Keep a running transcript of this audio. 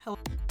Hello.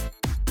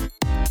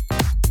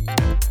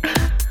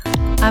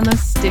 I'm a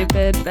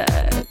stupid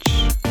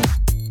bitch.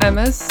 I'm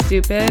a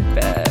stupid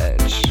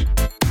bitch.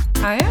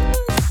 I am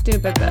a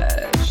stupid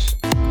bitch.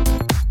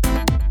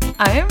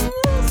 I am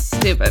a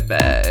stupid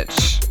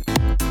bitch.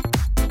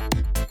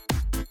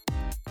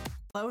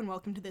 Hello and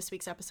welcome to this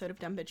week's episode of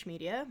Dumb Bitch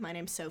Media. My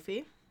name's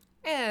Sophie.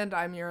 And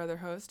I'm your other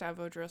host,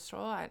 Avo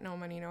Driscoll, at No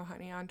Money No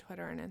Honey on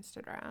Twitter and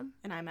Instagram.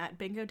 And I'm at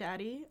Bingo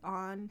Daddy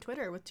on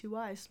Twitter with 2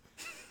 Y's.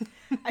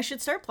 I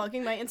should start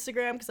plugging my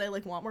Instagram because I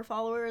want more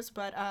followers,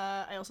 but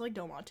I also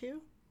don't want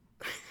to.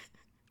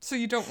 So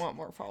you don't want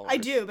more followers? I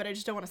do, but I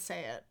just don't want to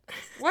say it.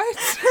 What?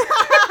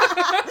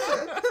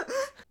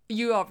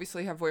 You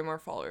obviously have way more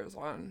followers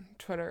on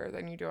Twitter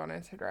than you do on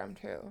Instagram,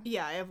 too.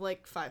 Yeah, I have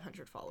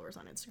 500 followers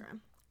on Instagram.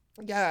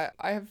 Yeah,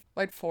 I have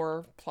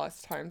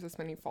 4+ times as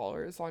many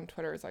followers on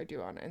Twitter as I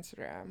do on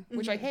Instagram,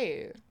 which I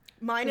hate.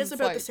 Mine is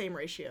about the same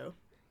ratio.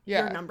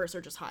 Yeah. Your numbers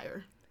are just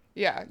higher.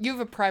 Yeah, you have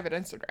a private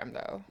Instagram,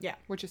 though. Yeah.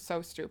 Which is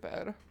so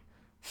stupid.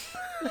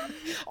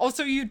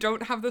 Also, you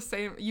don't have the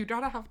same, you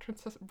gotta have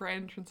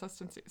brand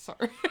consistency,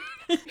 sorry.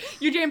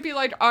 You can't be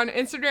on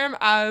Instagram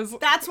as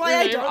That's why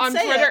I don't on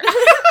say Twitter.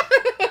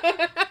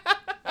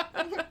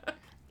 It.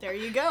 There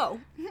you go.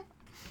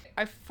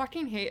 I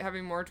fucking hate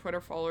having more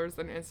Twitter followers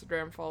than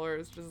Instagram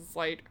followers. Just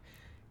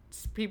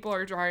people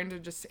are trying to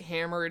just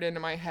hammer it into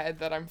my head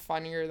that I'm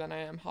funnier than I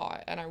am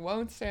hot, and I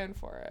won't stand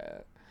for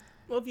it.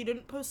 Well, if you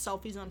didn't post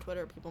selfies on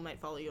Twitter, people might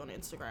follow you on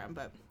Instagram,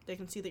 but they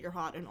can see that you're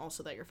hot and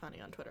also that you're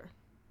funny on Twitter.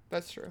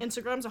 That's true.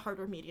 Instagram's a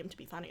harder medium to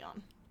be funny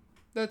on.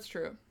 That's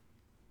true.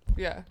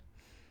 Yeah.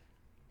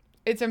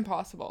 It's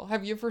impossible.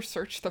 Have you ever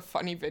searched the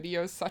funny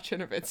videos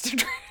section of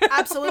Instagram?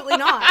 Absolutely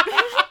not.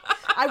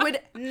 I would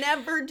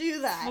never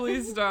do that.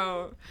 Please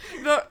don't.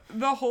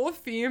 The whole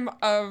theme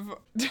of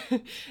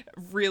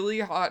really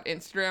hot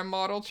Instagram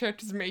model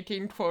chicks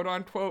making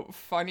quote-unquote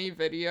funny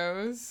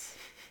videos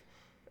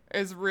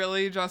is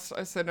really just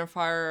a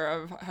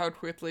signifier of how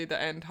quickly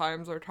the end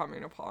times are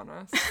coming upon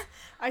us.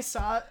 I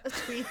saw a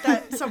tweet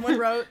that someone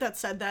wrote that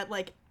said that,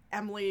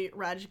 Emily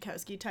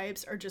Ratajkowski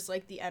types are just,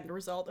 the end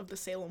result of the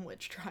Salem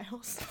witch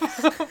trials.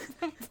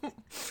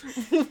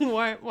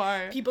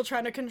 Why? People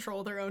trying to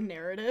control their own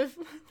narrative.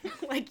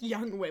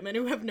 Young women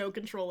who have no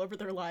control over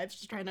their lives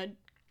just trying to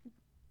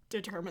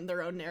determine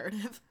their own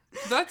narrative.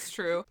 That's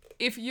true.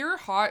 If you're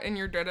hot and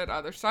you're good at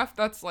other stuff,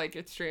 that's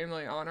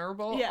extremely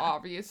honorable. Yeah.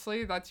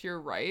 Obviously, that's your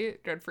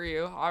right. Good for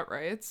you. Hot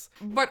rights.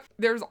 But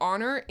there's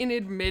honor in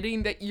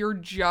admitting that you're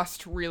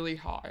just really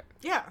hot.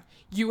 Yeah.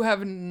 You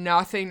have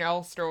nothing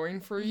else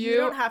going for you. You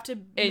don't have to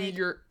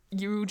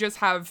you just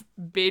have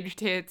big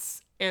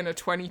tits and a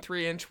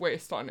 23-inch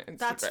waist on Instagram.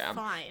 That's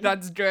fine.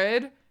 That's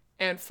good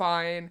and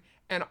fine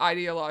and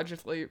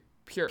ideologically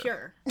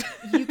pure.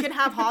 You can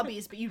have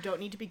hobbies, but you don't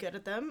need to be good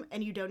at them,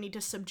 and you don't need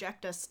to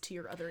subject us to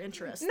your other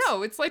interests.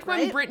 No, it's when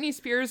Britney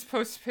Spears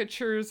posts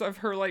pictures of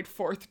her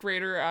 4th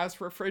grader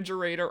as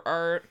refrigerator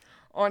art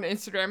on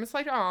Instagram. It's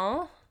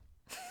aw.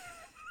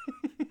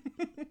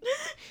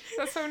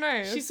 That's so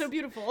nice. She's so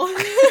beautiful.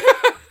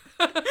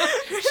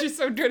 She's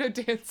so good at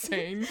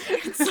dancing.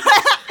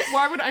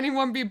 Why would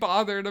anyone be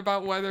bothered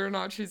about whether or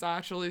not she's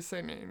actually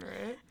singing,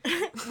 right?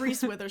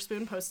 Reese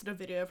Witherspoon posted a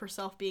video of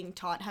herself being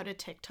taught how to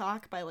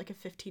TikTok by a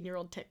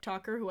 15-year-old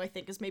TikToker who I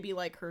think is maybe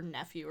her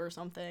nephew or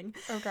something.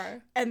 Okay.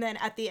 And then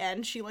at the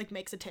end she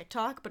makes a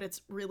TikTok, but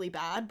it's really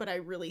bad, but I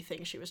really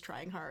think she was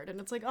trying hard, and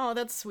it's oh,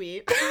 that's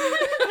sweet.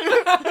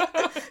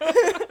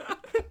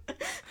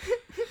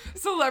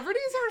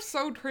 Celebrities are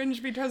so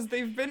cringe because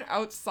they've been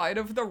outside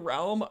of the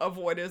realm of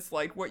what is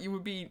what you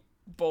would be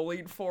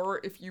bullied for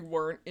if you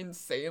weren't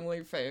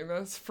insanely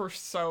famous for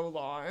so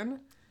long.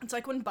 It's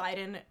when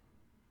Biden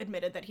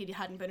admitted that he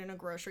hadn't been in a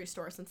grocery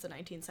store since the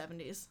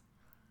 1970s.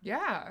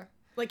 Yeah.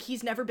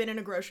 He's never been in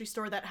a grocery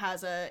store that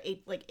has a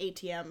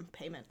ATM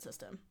payment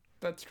system.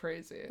 That's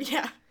crazy.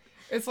 Yeah.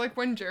 It's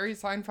when Jerry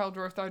Seinfeld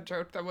wrote that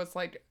joke that was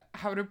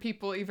how do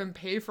people even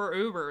pay for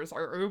Ubers?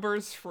 Are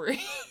Ubers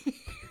free?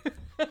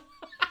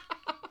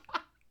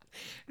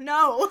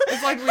 No.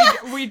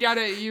 It's we get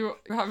it. You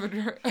have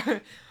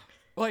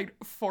a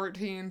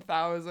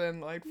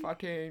 14,000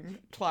 fucking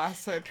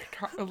classic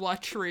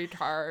luxury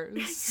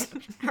cars.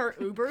 Are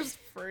Ubers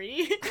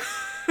free?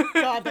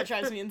 God, that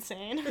drives me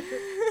insane.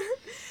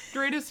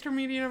 Greatest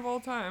comedian of all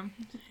time.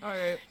 All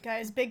right.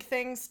 Guys, big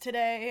things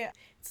today.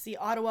 It's the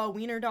Ottawa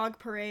Wiener Dog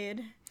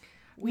Parade.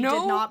 We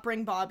did not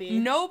bring Bobby.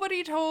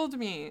 Nobody told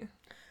me.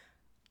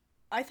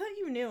 I thought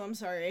you knew. I'm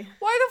sorry.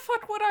 Why the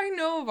fuck would I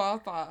know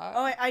about that?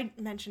 Oh, I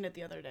mentioned it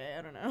the other day.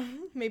 I don't know.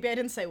 Maybe I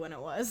didn't say when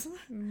it was.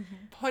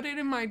 Put it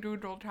in my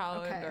Google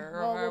calendar. Okay.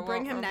 Well, we'll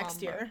bring him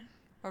next year.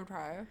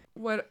 Okay.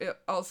 What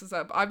else is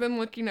up? I've been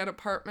looking at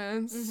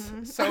apartments.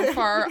 Mm-hmm. So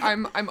far,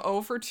 I'm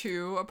 0 for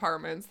 2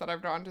 apartments that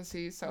I've gone to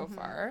see so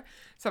far.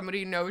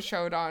 Somebody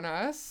no-showed on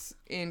us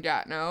in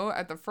Gatineau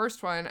at the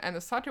first one, and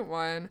the second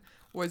one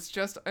was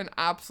just an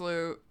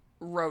absolute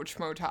roach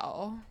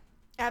motel.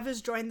 Ev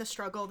has joined the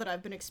struggle that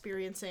I've been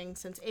experiencing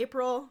since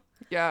April.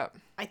 Yeah.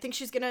 I think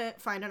she's gonna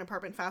find an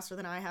apartment faster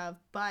than I have,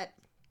 but...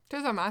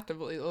 Because I'm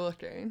actively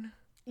looking.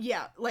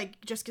 Yeah,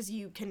 like, just because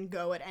you can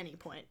go at any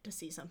point to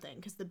see something.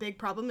 Because the big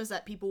problem is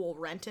that people will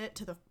rent it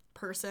to the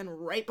person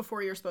right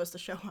before you're supposed to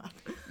show up.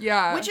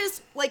 Yeah. Which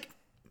is, like,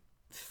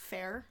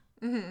 fair.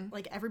 Mm-hmm.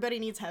 Like, everybody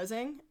needs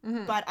housing.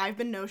 Mm-hmm. But I've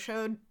been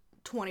no-showed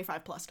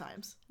 25 plus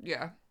times.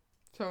 Yeah.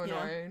 So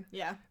annoying.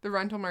 Yeah. The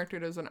rental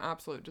market is an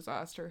absolute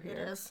disaster here.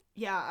 It is.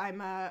 Yeah, I'm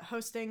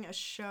hosting a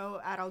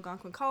show at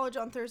Algonquin College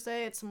on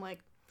Thursday. It's some, like,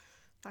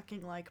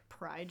 fucking, like,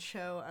 pride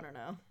show. I don't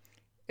know.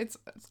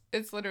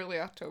 It's literally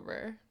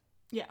October.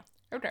 Yeah.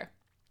 Okay.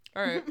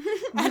 All right.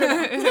 I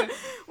don't know.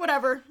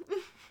 Whatever.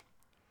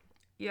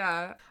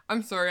 Yeah.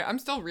 I'm sorry. I'm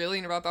still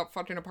reeling about that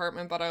fucking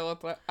apartment that I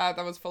looked at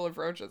that was full of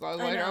roaches. I was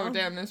like, oh,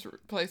 damn, this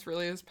place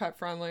really is pet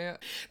friendly.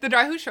 The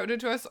guy who showed it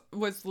to us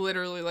was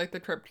literally like the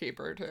crypt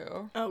keeper,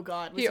 too. Oh,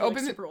 God. Was he like,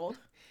 super old?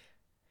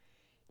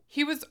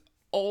 He was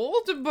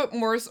old, but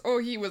more so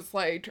he was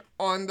like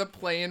on the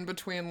plane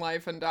between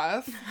life and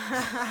death.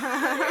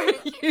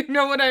 You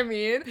know what I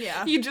mean?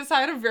 Yeah. He just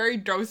had a very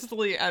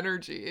ghostly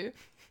energy.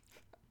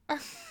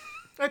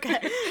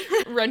 Okay.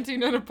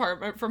 Renting an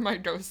apartment from my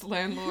ghost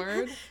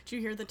landlord. Did you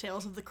hear the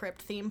Tales of the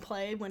Crypt theme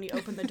play when you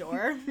opened the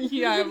door?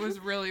 Yeah, it was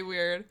really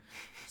weird.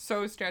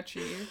 So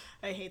sketchy.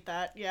 I hate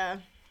that. Yeah.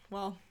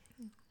 Well,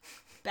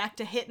 back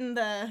to hitting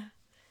the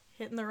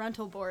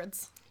rental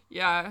boards.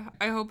 Yeah,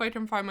 I hope I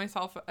can find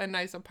myself a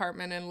nice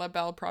apartment in La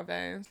Belle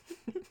Province.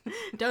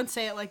 Don't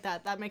say it like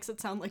that. That makes it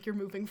sound like you're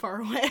moving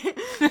far away.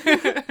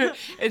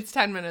 It's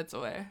 10 minutes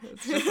away.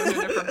 It's just in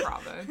a different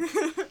province.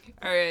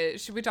 All right,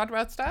 should we talk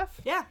about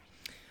stuff? Yeah.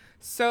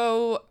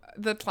 So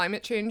the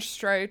climate change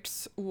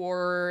strikes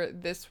were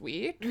this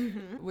week,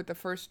 with the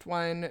first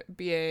one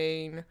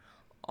being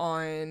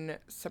on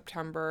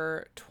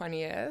September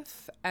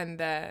 20th, and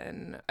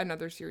then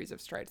another series of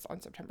strikes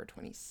on September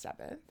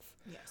 27th.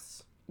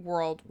 Yes.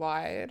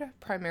 Worldwide,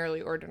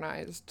 primarily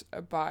organized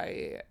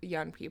by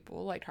young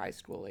people, like high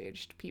school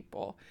aged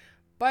people,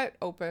 but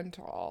open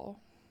to all.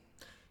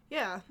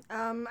 Yeah.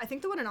 I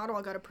think the one in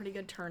Ottawa got a pretty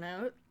good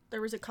turnout. There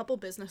was a couple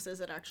businesses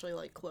that actually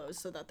like closed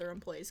so that their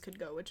employees could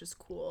go, which is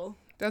cool.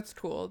 That's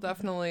cool,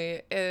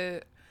 definitely.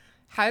 It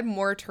had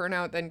more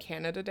turnout than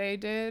Canada Day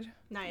did.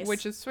 Nice.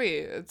 Which is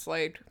sweet. It's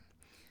like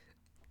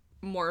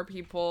more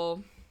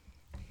people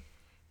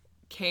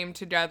came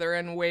together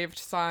and waved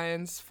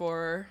signs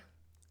for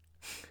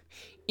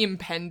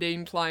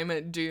impending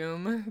climate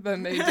doom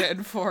than they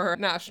did for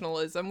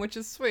nationalism, which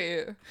is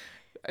sweet.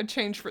 A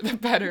change for the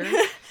better.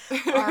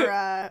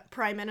 Our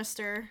prime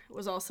minister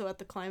was also at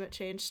the climate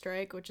change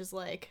strike, which is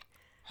like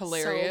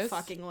hilarious. So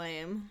fucking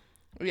lame.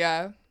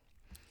 Yeah.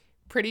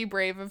 Pretty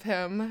brave of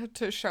him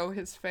to show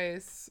his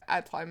face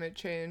at climate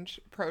change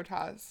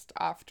protest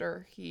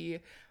after he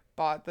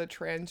bought the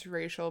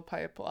transracial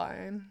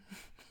pipeline.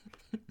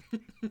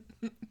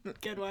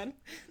 Good one.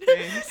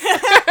 Thanks.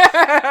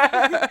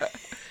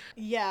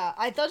 Yeah,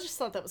 I just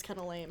thought that was kind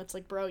of lame. It's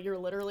like, bro, you're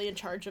literally in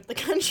charge of the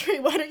country.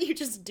 Why don't you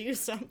just do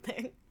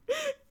something?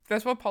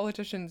 That's what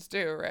politicians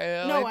do,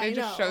 right? No, like, they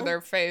just show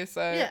their face.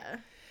 Yeah.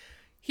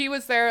 He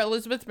was there.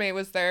 Elizabeth May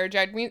was there.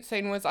 Jagmeet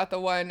Singh was at the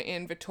one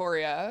in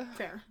Victoria.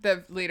 Fair.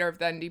 The leader of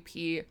the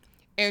NDP.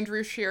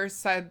 Andrew Scheer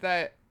said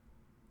that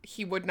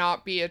he would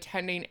not be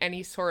attending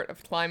any sort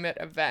of climate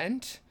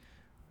event,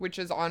 which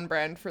is on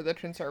brand for the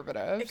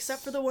Conservatives.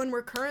 Except for the one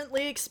we're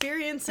currently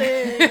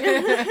experiencing.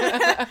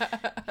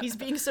 He's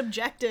being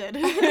subjected.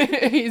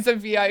 He's a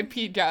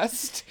VIP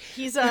guest.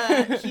 He's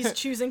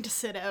choosing to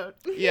sit out.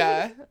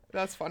 Yeah,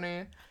 that's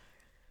funny.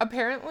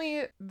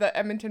 Apparently, the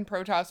Edmonton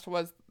protest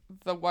was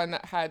the one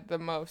that had the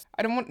most,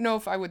 I don't know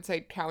if I would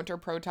say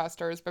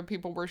counter-protesters, but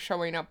people were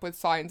showing up with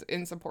signs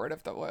in support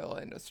of the oil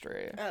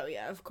industry. Oh,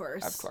 yeah, of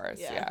course. Of course,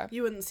 yeah.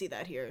 You wouldn't see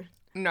that here.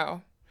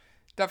 No.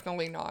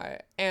 Definitely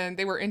not. And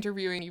they were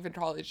interviewing even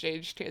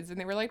college-age kids, and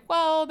they were like,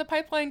 well, the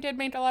pipeline did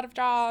make a lot of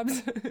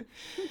jobs.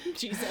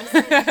 Jesus.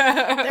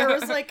 There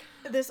was, like,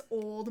 this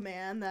old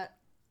man that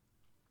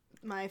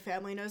my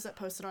family knows that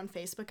posted on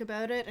Facebook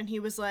about it, and he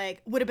was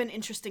like, would have been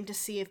interesting to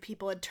see if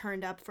people had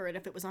turned up for it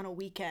if it was on a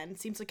weekend.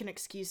 Seems like an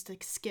excuse to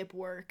skip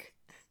work.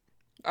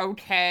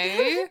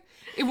 Okay.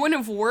 It wouldn't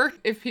have worked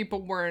if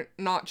people weren't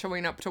not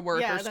showing up to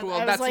work or school.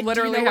 That's like,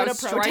 literally how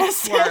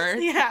strikes work.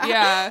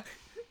 Yeah.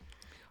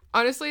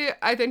 Honestly,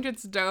 I think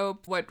it's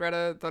dope what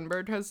Greta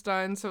Thunberg has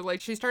done. So,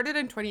 like, she started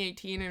in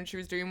 2018 and she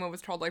was doing what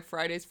was called, like,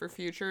 Fridays for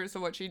Future.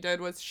 So what she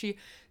did was she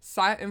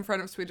sat in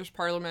front of Swedish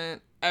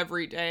Parliament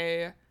every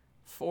day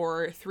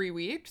for 3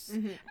 weeks.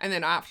 Mm-hmm. And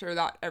then after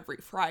that, every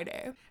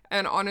Friday.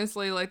 And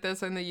honestly, like,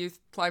 this and the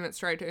youth climate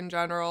strike in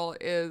general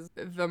is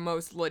the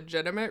most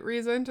legitimate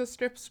reason to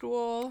skip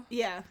school.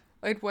 Yeah.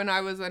 Like, when I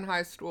was in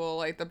high school,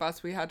 like, the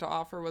best we had to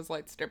offer was,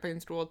 like,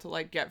 skipping school to,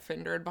 like, get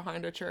fingered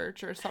behind a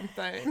church or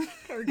something.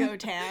 Or go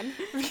tan.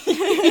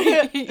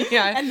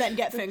 Yeah. And then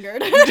get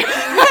fingered.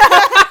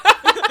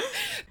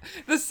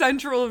 The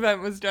central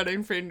event was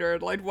getting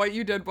fingered. Like, what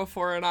you did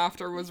before and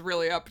after was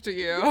really up to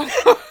you.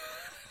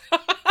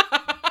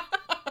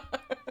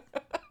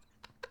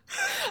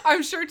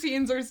 I'm sure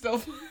teens are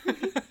still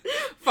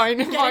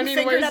finding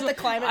fingered ways at the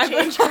climate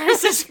change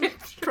versus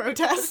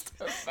protest.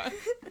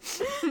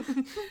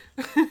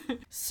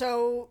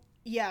 So,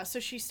 yeah, so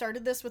she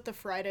started this with the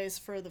Fridays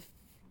for the...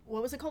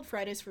 What was it called?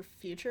 Fridays for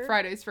Future?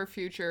 Fridays for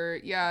Future,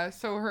 yeah.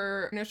 So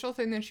her initial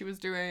thing that she was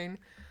doing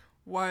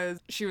was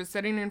she was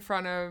sitting in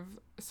front of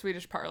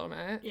Swedish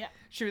Parliament. Yeah.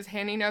 She was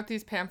handing out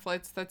these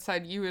pamphlets that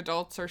said, "You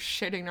adults are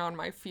shitting on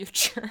my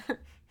future."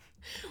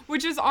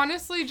 Which is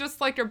honestly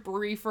just like a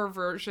briefer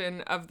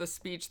version of the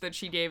speech that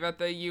she gave at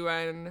the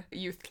UN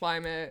Youth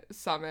Climate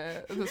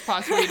Summit this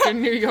past week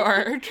in New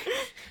York.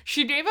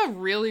 She gave a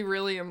really,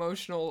 really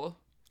emotional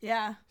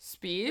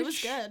speech. It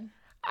was good.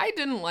 I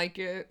didn't like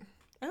it.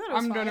 I thought it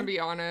was I'm gonna be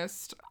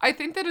honest. I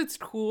think that it's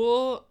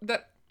cool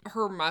that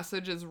her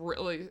message is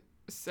really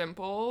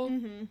simple.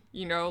 Mm-hmm.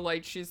 You know,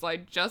 like she's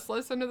like, just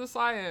listen to the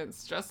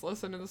science. Just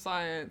listen to the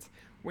science.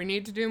 We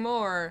need to do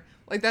more.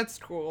 Like, that's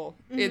cool.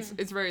 Mm-hmm.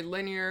 It's very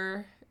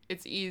linear.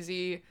 It's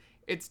easy.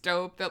 It's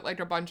dope that like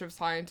a bunch of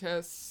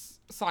scientists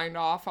signed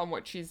off on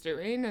what she's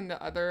doing and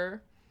the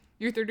other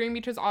youth are doing,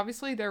 because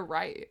obviously they're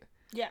right.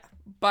 Yeah.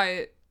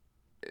 But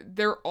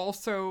they're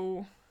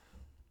also...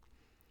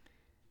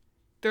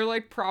 They're,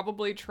 like,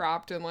 probably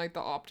trapped in, like, the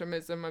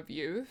optimism of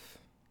youth.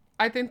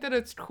 I think that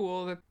it's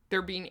cool that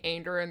they're being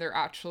angry and they're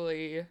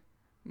actually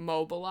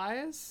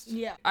mobilized.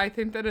 Yeah. I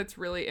think that it's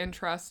really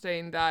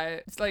interesting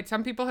that, it's like,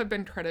 some people have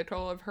been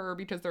critical of her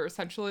because they're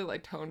essentially,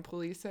 like, tone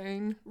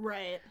policing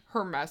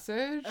her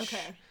message.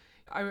 Okay.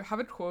 I have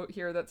a quote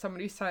here that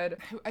somebody said,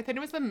 I think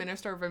it was the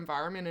Minister of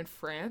Environment in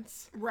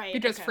France. Right.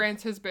 Because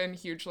France has been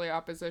hugely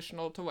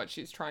oppositional to what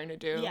she's trying to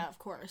do. Yeah, of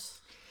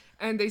course.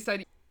 And they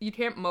said, you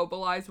can't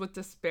mobilize with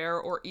despair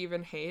or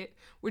even hate,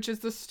 which is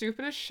the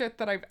stupidest shit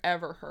that I've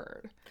ever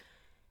heard.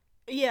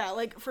 Yeah,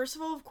 like, first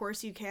of all, of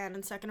course you can,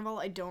 and second of all,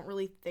 I don't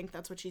really think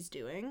that's what she's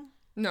doing.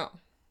 No.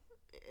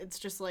 It's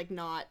just, like,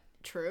 not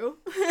true.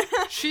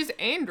 She's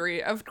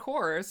angry, of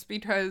course,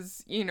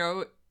 because, you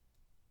know,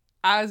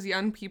 as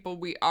young people,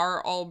 we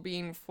are all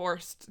being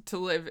forced to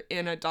live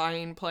in a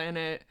dying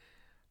planet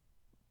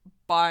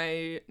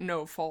by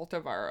no fault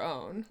of our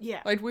own.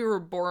 Yeah. Like, we were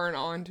born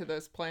onto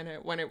this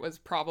planet when it was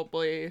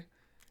probably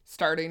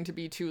starting to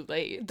be too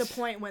late. The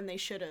point when they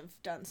should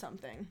have done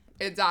something.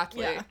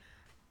 Exactly. Yeah.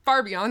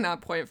 Far beyond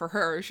that point for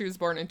her. She was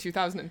born in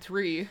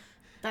 2003.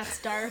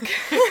 That's dark.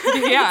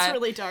 Yeah. It's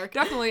really dark.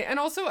 Definitely. And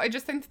also, I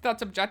just think that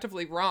that's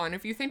objectively wrong.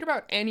 If you think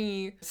about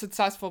any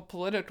successful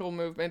political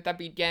movement that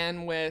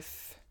began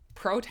with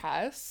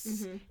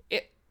protests,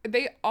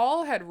 they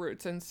all had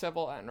roots in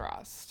civil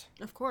unrest.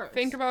 Of course.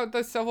 Think about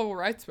the civil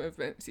rights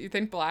movement. You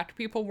think black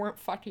people weren't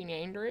fucking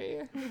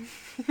angry?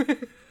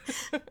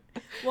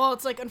 Well,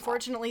 it's like,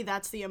 unfortunately,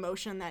 that's the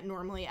emotion that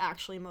normally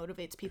actually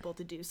motivates people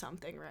to do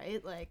something,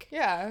 right? Like,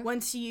 yeah.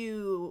 Once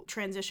you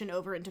transition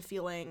over into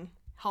feeling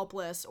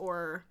helpless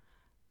or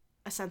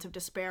a sense of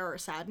despair or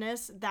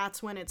sadness,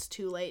 that's when it's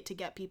too late to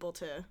get people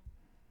to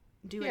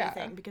do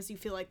anything, because you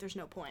feel like there's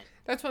no point.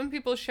 That's when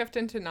people shift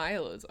into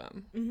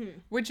nihilism,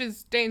 which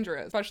is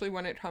dangerous, especially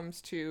when it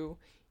comes to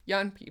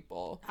young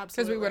people. Absolutely.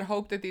 Because we would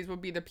hope that these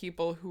would be the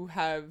people who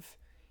have,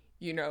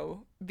 you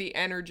know, the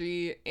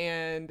energy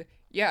and,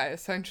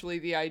 essentially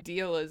the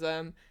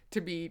idealism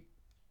to be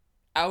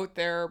out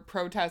there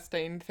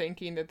protesting,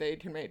 thinking that they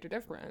can make a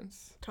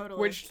difference. Totally.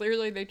 Which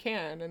clearly they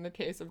can in the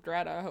case of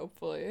Greta,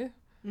 hopefully.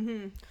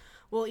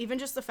 Well, even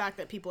just the fact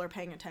that people are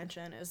paying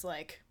attention is,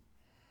 like,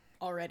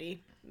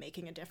 already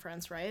making a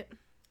difference, right?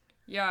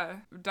 Yeah,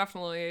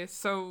 definitely.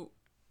 So,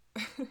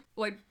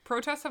 like,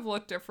 protests have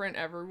looked different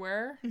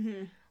everywhere.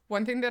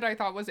 One thing that I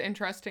thought was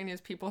interesting is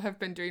people have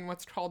been doing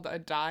what's called a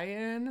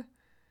die-in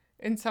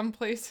some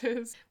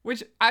places,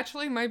 which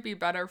actually might be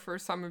better for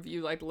some of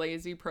you, like,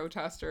 lazy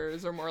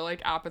protesters or more,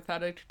 like,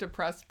 apathetic,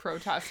 depressed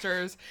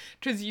protesters,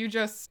 because you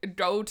just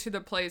go to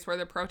the place where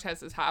the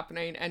protest is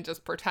happening and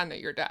just pretend that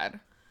you're dead.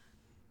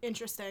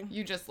 Interesting.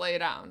 You just lay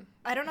down.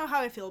 I don't know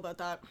how I feel about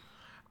that.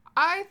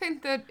 I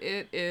think that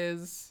it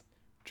is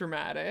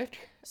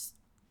dramatic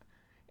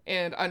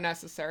and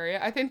unnecessary.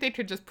 I think they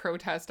could just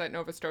protest at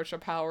Nova Scotia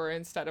Power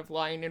instead of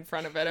lying in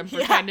front of it and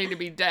pretending to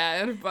be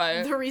dead,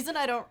 but... The reason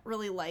I don't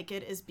really like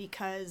it is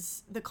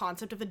because the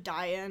concept of a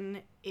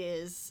die-in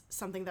is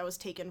something that was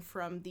taken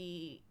from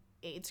the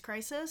AIDS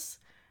crisis,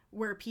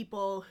 where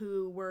people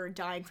who were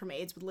dying from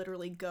AIDS would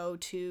literally go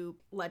to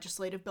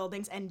legislative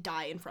buildings and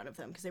die in front of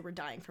them because they were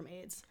dying from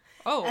AIDS.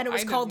 Oh, and it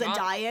was called the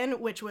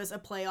die-in, which was a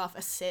play off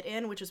a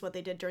sit-in, which is what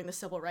they did during the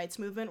civil rights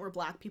movement, where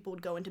black people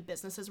would go into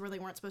businesses where they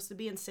weren't supposed to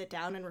be and sit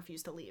down and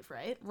refuse to leave,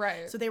 right?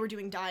 Right. So they were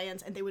doing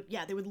die-ins, and they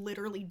would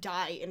literally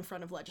die in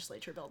front of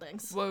legislature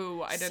buildings.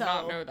 Whoa, I did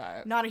not know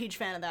that. Not a huge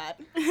fan of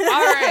that. All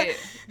right.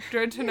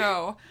 Good to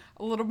know.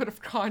 A little bit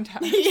of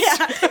context.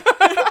 Yeah.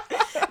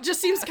 Just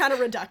seems kind of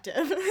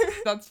reductive.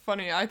 That's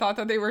funny. I thought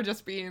that they were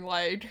just being,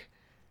 like,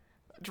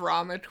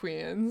 drama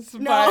queens.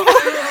 No.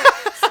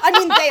 But... I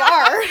mean, they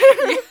are.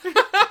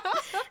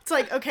 It's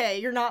like, okay,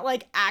 you're not,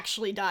 like,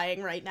 actually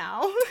dying right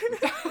now.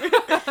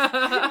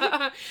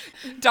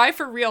 Die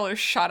for real or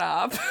shut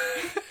up.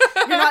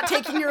 You're not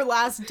taking your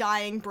last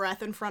dying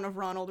breath in front of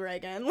Ronald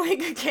Reagan.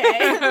 Like,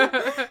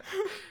 okay.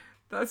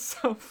 That's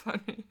so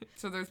funny.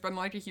 So there's been,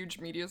 like, a huge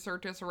media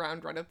circus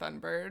around Greta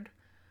Thunberg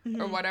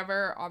or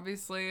whatever,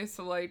 obviously.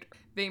 So, like,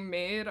 they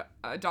made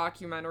a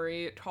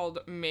documentary called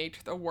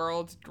Make the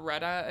World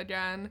Greta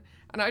Again.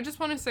 And I just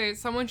want to say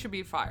someone should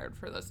be fired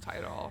for this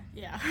title.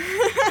 Yeah.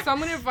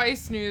 Someone at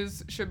Vice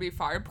News should be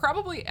fired.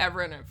 Probably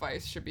everyone at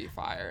Vice should be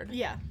fired.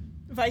 Yeah.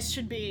 Vice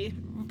should be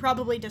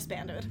probably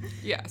disbanded.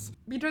 Yes.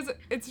 Because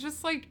it's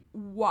just like,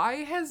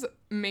 why has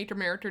Make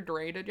America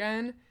Great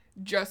Again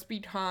just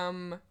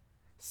become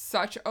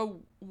such a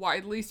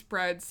widely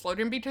spread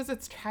slogan? Because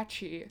it's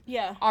catchy.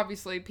 Yeah.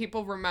 Obviously,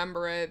 people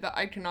remember it. The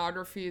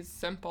iconography is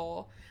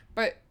simple.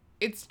 But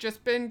it's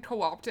just been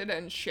co-opted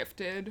and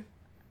shifted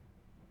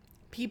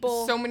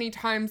People... so many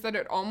times that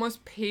it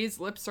almost pays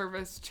lip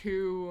service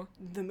to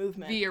the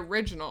movement. The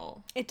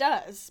original. It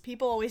does.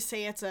 People always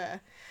say it's a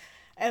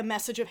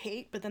message of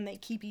hate, but then they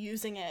keep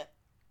using it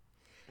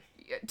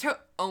to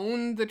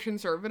own the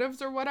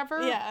conservatives or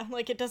whatever. Yeah,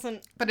 like it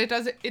doesn't... But it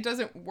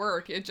doesn't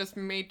work. It just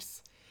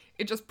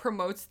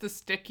promotes the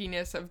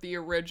stickiness of the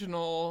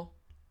original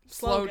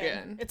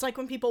slogan. It's like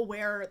when people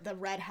wear the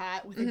red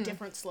hat with a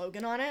different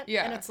slogan on it.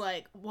 Yeah. And it's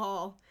like,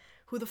 well,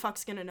 who the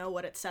fuck's gonna know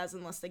what it says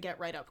unless they get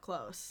right up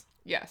close?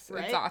 Yes,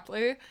 right?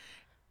 Exactly.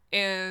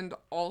 And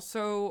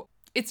also,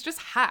 it's just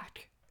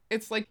hack.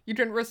 It's like, you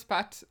didn't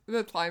respect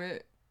the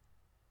climate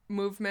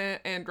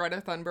movement and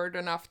Greta Thunberg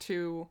enough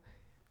to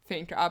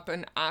think up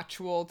an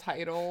actual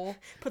title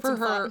Put some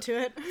thought into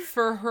it.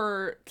 For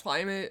her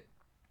climate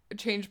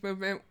change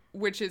movement,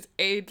 which is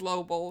A,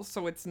 global,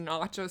 so it's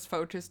not just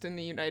focused in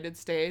the United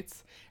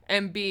States,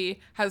 and B,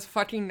 has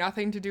fucking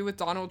nothing to do with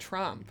Donald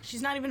Trump.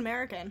 She's not even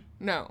American.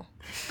 No.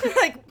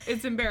 Like,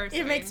 it's embarrassing.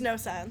 It makes no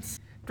sense.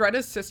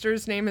 Greta's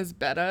sister's name is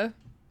Beta.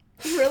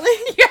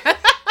 Really? Yeah.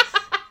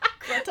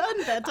 Greta and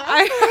Beta?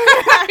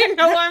 I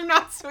know I'm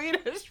not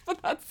Swedish,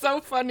 but that's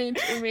so funny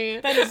to me.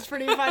 That is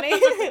pretty funny.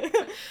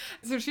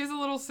 So she's a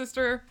little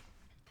sister,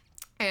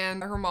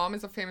 and her mom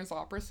is a famous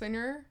opera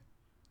singer.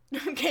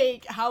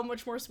 Okay, how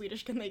much more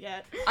Swedish can they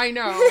get? I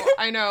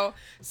know.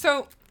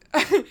 So,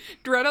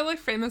 Greta, like,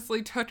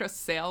 famously took a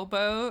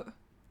sailboat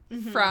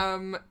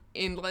from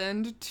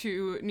England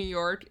to New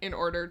York in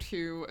order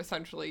to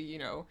essentially, you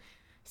know,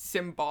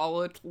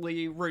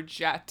 symbolically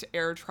reject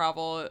air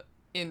travel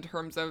in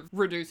terms of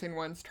reducing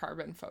one's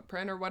carbon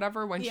footprint or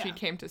whatever when she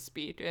came to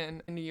speak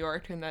in New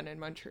York and then in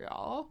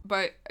Montreal.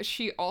 But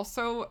she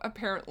also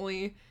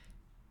apparently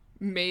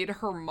made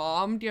her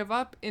mom give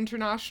up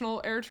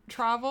international air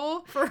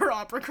travel. For her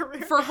opera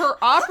career. For her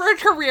opera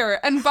career.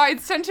 And by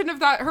extension of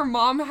that, her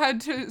mom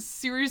had to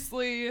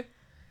seriously,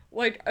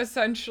 like,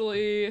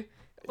 essentially...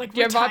 like,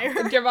 give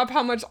up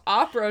how much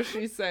opera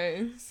she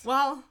sings.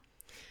 Well,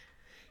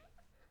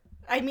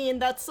 I mean,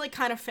 that's, like,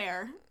 kind of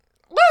fair.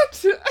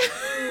 What?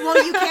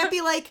 Well, you can't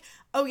be like,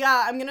 oh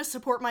yeah, I'm gonna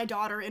support my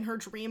daughter in her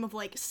dream of,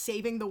 like,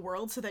 saving the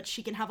world so that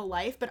she can have a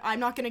life, but I'm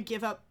not gonna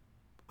give up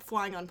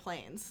flying on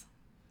planes.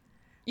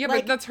 Yeah,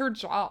 like, but that's her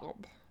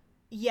job.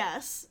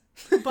 Yes,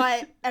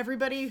 but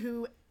everybody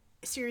who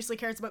seriously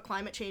cares about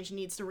climate change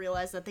needs to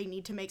realize that they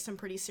need to make some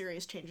pretty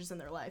serious changes in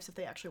their lives if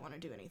they actually want to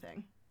do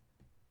anything.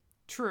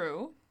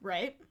 True.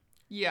 Right?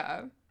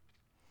 Yeah.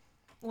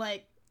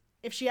 Like,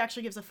 if she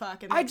actually gives a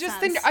fuck, it I makes just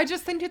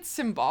sense. think it's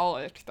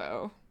symbolic,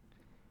 though.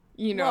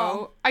 You know,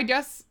 Well, I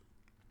guess.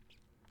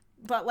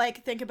 But,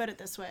 like, think about it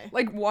this way.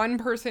 Like, one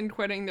person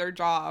quitting their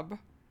job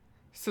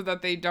so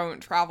that they don't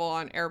travel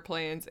on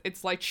airplanes,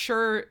 it's like,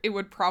 sure, it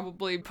would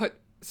probably put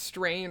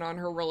strain on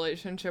her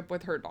relationship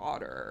with her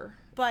daughter.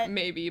 But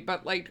maybe,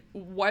 but, like,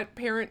 what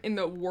parent in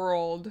the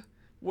world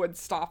would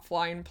stop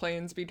flying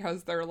planes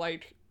because their,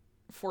 like,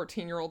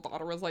 14-year-old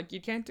daughter was like, you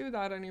can't do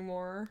that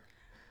anymore?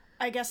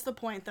 I guess the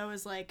point, though,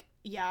 is, like,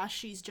 yeah,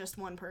 she's just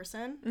one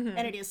person,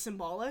 and it is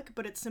symbolic,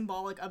 but it's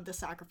symbolic of the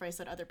sacrifice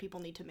that other people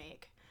need to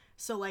make.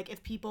 So, like,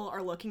 if people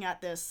are looking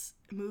at this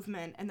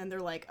movement and then they're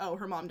like, oh,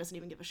 her mom doesn't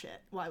even give a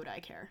shit, why would I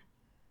care?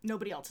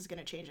 Nobody else is going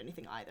to change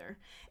anything either.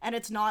 And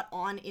it's not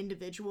on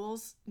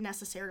individuals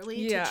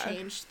necessarily to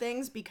change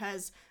things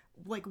because,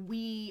 like,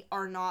 we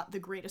are not the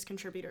greatest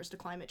contributors to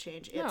climate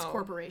change. It's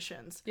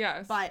corporations.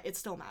 Yes. But it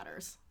still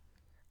matters.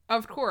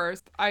 Of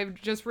course. I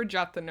just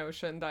reject the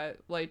notion that,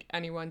 like,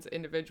 anyone's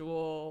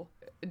individual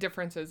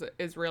differences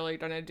is really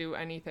going to do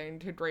anything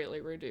to greatly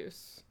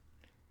reduce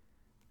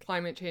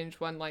climate change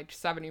when, like,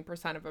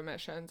 70% of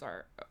emissions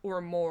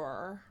or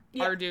more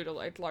are due to,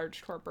 like,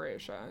 large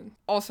corporations.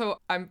 Also,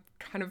 I'm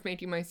kind of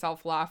making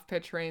myself laugh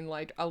picturing,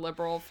 like, a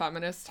liberal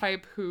feminist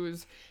type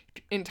whose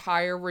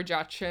entire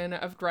rejection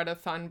of Greta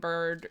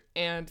Thunberg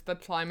and the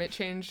climate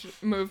change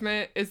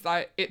movement is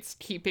that it's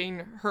keeping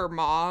her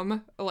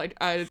mom, like,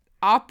 a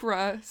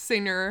opera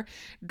singer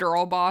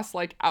girl boss,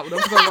 like, out of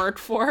the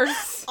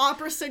workforce.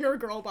 Opera singer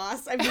girl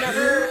boss. I've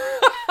never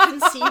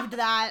conceived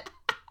that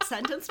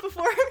sentence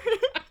before.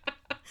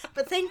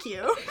 But thank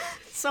you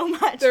so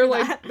much. They're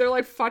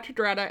like fuck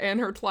Greta and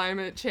her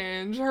climate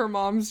change. Her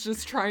mom's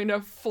just trying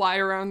to fly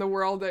around the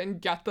world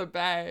and get the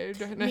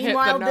bag. And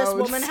meanwhile, hit the this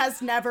notes. woman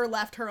has never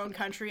left her own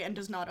country and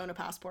does not own a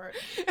passport.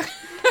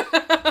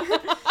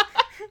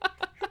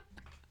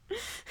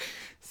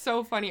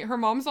 so funny. Her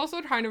mom's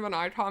also kind of an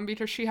icon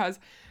because she has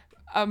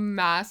a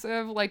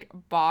massive, like,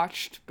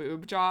 botched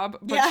boob job,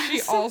 but she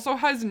also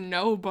has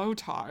no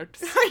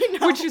Botox. I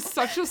know. Which is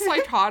such a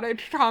psychotic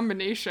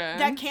combination.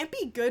 That can't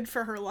be good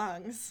for her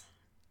lungs.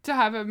 To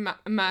have a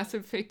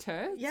massive fake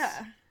tits?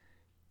 Yeah.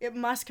 It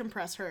must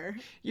compress her.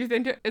 You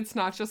think it's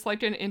not just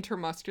like an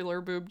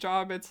intermuscular boob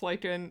job, it's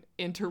like an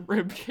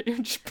inter-rib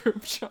cage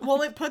boob job.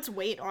 Well, it puts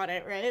weight on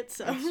it, right?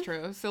 So That's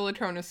true.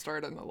 Silicone is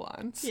stored in the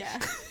lens. yeah,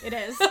 it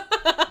is.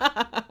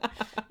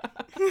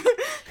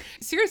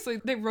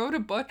 Seriously, they wrote a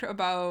book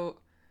about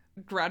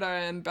Greta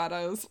and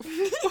Betta's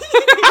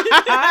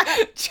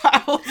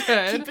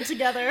childhood. Keep it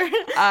together.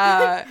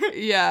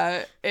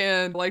 Yeah,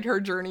 and like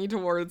her journey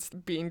towards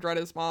being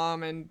Greta's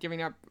mom and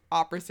giving up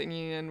opera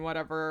singing and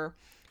whatever.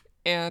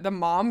 And the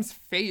mom's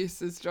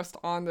face is just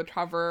on the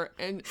cover,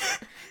 and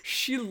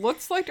she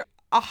looks like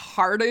a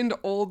hardened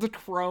old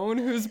crone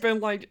who's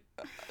been like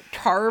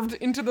carved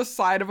into the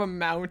side of a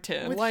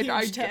mountain. With like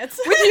huge tits.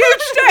 With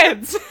huge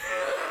tits.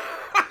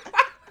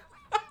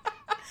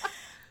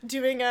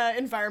 Doing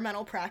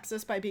environmental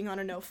praxis by being on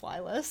a no-fly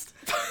list.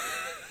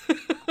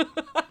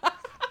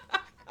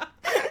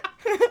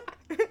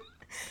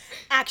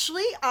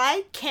 Actually,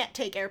 I can't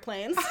take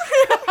airplanes.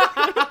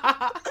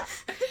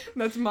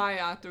 That's my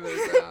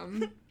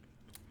activism.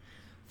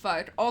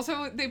 But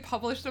also, they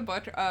published a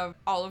book of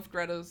all of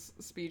Greta's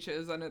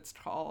speeches, and it's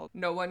called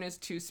No One is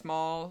Too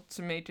Small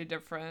to Make a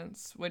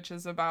Difference, which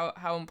is about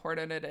how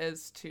important it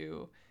is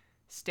to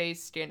stay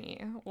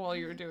skinny while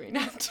you're doing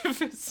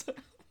activism.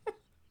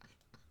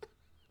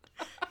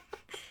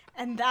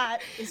 And that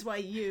is why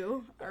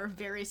you are a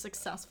very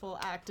successful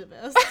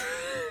activist.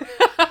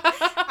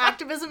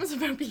 Activism is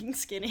about being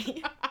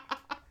skinny.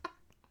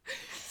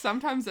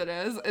 Sometimes it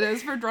is. It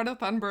is for Greta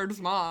Thunberg's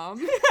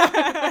mom.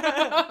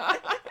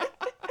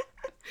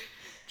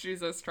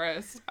 Jesus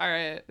Christ. All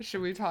right. Should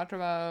we talk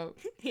about...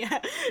 Yeah.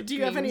 Do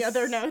you have any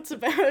other notes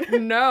about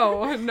it?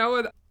 No.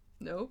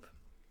 Nope.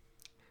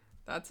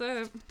 That's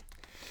it.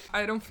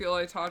 I don't feel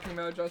like talking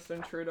about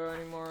Justin Trudeau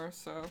anymore,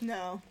 so...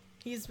 No.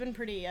 He's been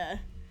pretty,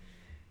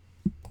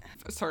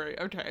 Sorry,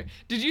 okay.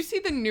 Did you see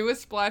the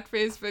newest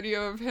blackface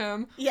video of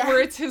him? Yeah. Where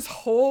it's his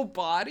whole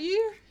body?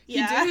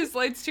 Yeah. He did his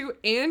lights too,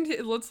 and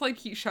it looks like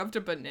he shoved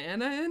a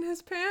banana in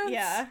his pants?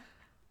 Yeah.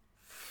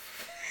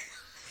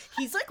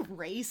 He's, like,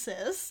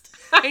 racist.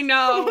 I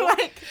know.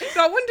 Like,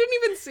 that one didn't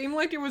even seem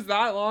like it was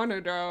that long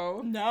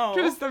ago. no.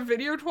 Because the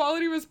video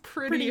quality was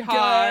pretty Pretty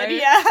high. good,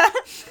 yeah.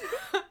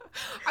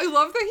 I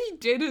love that he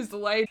did his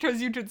light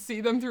because you could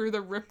see them through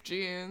the ripped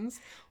jeans.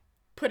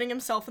 Putting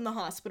himself in the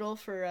hospital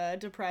for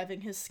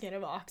depriving his skin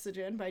of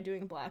oxygen by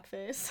doing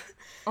blackface.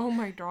 Oh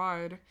my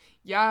god.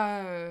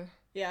 Yeah.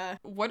 Yeah.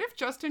 What if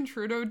Justin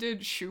Trudeau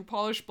did shoe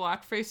polish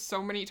blackface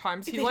so many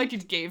times he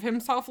like gave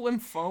himself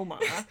lymphoma?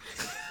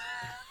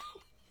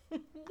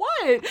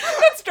 What?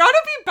 That's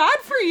gotta be bad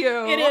for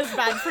you. It is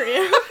bad for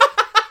you.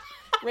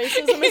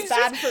 Racism is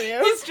bad for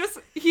you.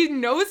 He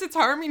knows it's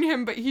harming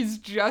him, but he's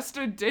just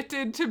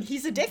addicted to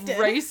He's addicted.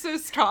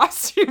 racist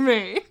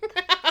costuming.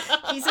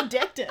 He's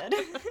addicted.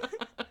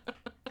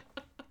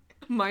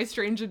 My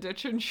Strange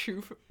Addiction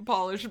shoe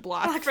polish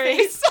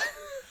blackface.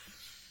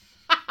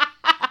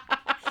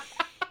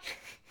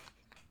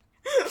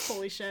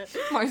 Holy shit.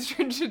 My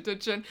Strange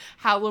Addiction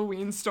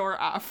Halloween store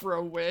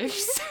afro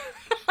wigs.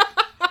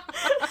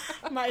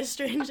 My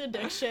Strange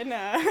Addiction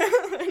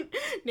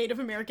Native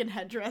American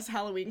headdress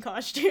Halloween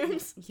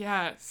costumes.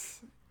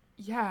 Yes.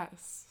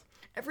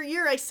 Every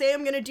year I say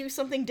I'm gonna do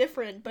something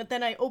different, but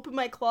then I open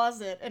my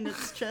closet and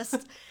it's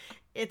just,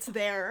 it's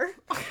there.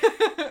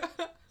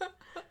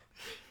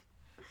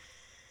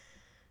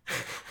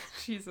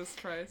 Jesus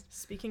Christ.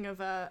 Speaking of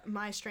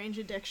My Strange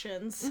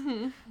Addictions,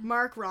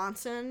 Mark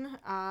Ronson,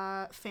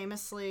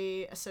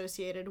 famously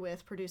associated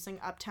with producing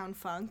Uptown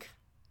Funk.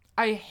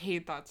 I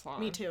hate that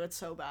song. Me too, it's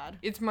so bad.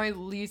 It's my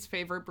least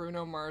favorite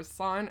Bruno Mars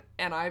song,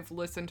 and I've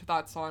listened to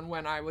that song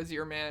When I Was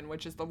Your Man,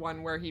 which is the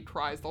one where he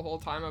cries the whole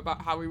time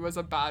about how he was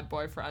a bad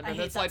boyfriend, and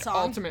it's like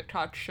ultimate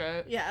cuck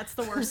shit. Yeah, it's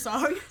the worst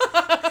song.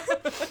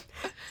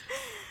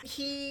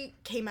 He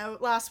came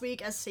out last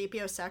week as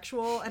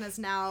sapiosexual and has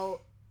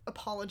now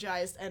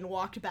apologized and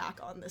walked back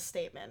on this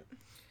statement.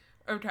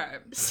 Okay.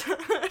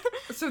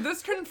 So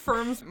this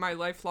confirms my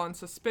lifelong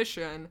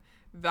suspicion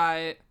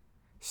that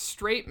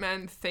straight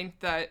men think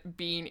that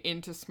being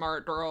into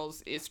smart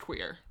girls is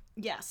queer.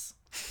 Yes.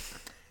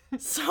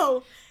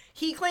 So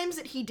he claims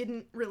that he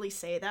didn't really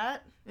say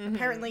that. Mm-hmm.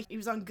 Apparently he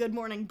was on Good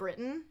Morning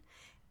Britain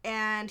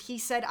and he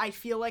said, I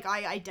feel like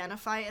I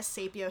identify as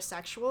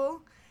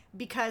sapiosexual,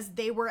 because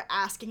they were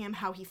asking him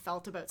how he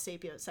felt about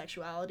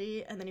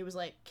sapiosexuality, and then he was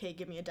like, okay,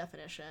 give me a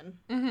definition.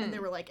 Mm-hmm. And they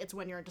were like, it's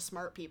when you're into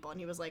smart people. And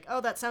he was like, oh,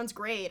 that sounds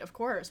great, of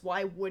course.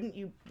 Why wouldn't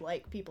you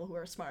like people who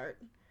are smart?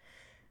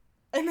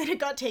 And then it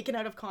got taken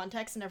out of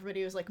context, and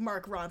everybody was like,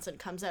 Mark Ronson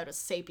comes out as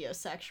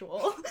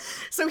sapiosexual.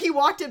 So he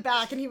walked it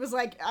back, and he was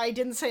like, I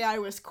didn't say I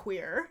was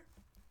queer.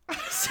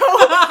 So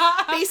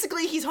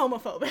basically, he's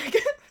homophobic.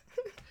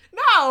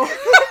 No!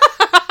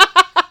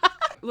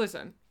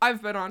 Listen,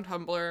 I've been on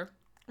Tumblr.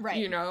 Right.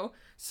 You know?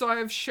 So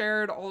I've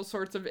shared all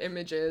sorts of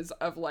images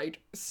of,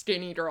 like,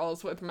 skinny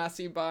girls with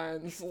messy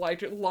buns,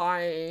 like,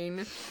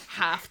 lying,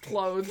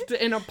 half-clothed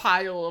in a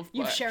pile of books.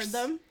 You've shared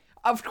them?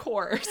 Of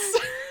course.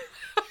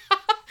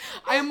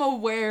 I am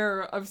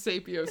aware of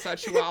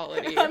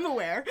sapiosexuality. I'm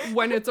aware.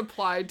 When it's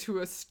applied to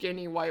a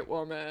skinny white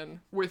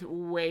woman with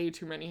way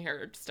too many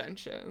hair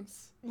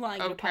extensions.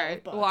 Lying in a pile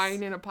of books.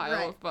 Lying in a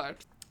pile of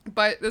books.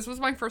 But this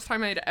was my first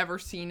time I'd ever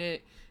seen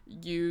it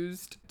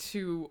used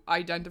to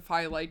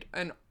identify, like,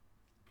 an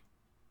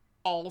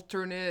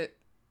alternate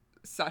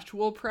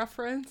sexual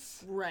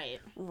preference. Right.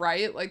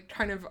 Like,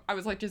 kind of, I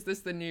was like, is this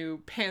the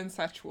new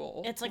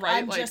pansexual? It's like,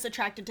 right? I'm just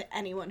attracted to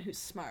anyone who's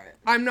smart.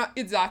 I'm not,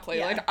 exactly.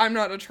 Yeah. Like, I'm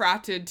not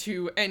attracted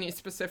to any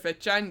specific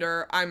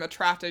gender. I'm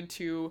attracted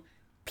to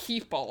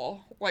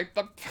people. Like,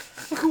 the...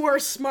 who are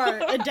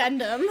smart.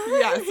 Addendum.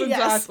 Yes,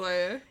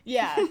 exactly.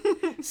 Yes.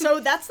 Yeah. So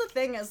that's the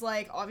thing is,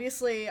 like,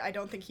 obviously, I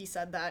don't think he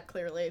said that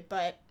clearly,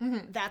 but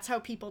that's how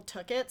people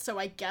took it. So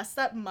I guess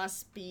that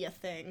must be a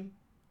thing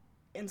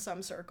in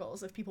some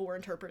circles if people were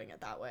interpreting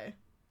it that way.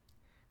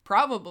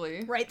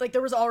 Probably. Right? Like,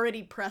 there was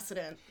already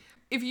precedent.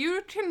 If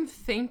you can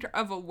think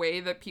of a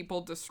way that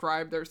people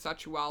describe their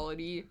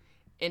sexuality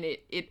and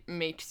it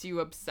makes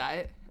you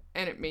upset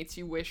and it makes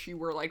you wish you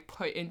were, like,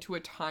 put into a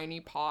tiny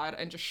pod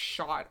and just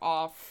shot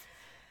off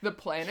the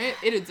planet,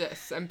 it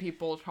exists and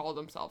people call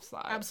themselves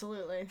that.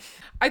 Absolutely.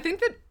 I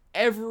think that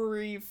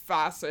every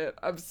facet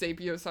of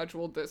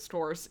sapiosexual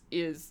discourse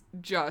is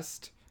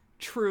just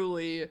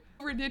truly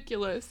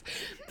ridiculous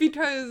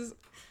because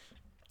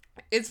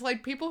it's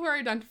like people who are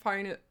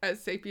identifying it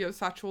as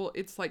sapiosexual,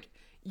 it's like,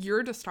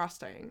 you're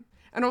disgusting.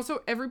 And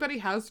also everybody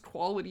has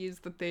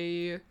qualities that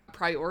they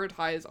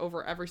prioritize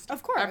over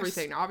of course.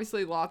 everything.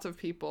 Obviously lots of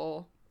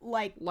people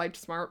like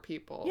smart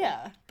people.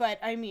 Yeah, but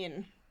I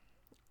mean,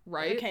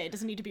 right? Okay, it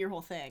doesn't need to be your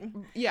whole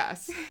thing.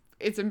 Yes.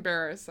 It's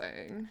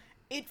embarrassing.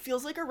 It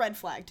feels like a red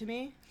flag to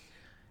me.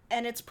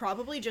 And it's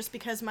probably just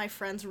because my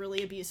friend's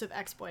really abusive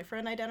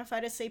ex-boyfriend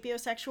identified as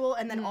sapiosexual,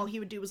 and then all he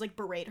would do was, like,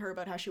 berate her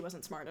about how she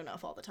wasn't smart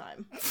enough all the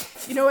time.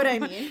 You know what I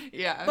mean?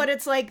 Yeah. But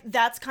it's like,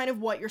 that's kind of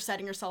what you're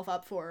setting yourself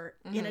up for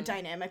in a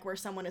dynamic where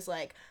someone is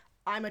like,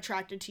 I'm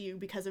attracted to you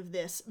because of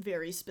this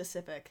very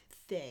specific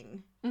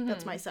thing.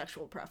 That's my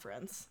sexual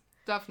preference.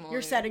 Definitely.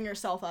 You're setting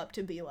yourself up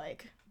to be,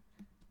 like,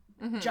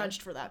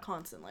 judged for that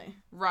constantly.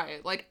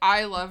 Right. Like,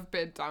 I love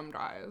big dumb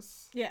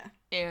guys. Yeah.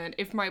 And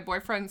if my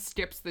boyfriend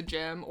skips the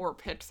gym or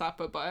picks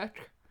up a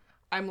book,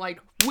 I'm like,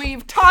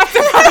 we've talked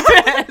about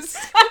this!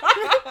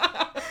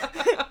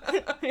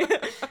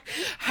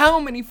 How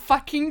many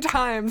fucking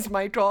times,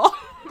 Michael?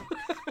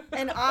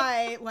 And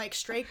I like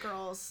straight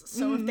girls,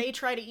 so if they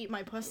try to eat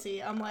my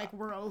pussy, I'm like,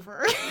 we're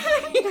over.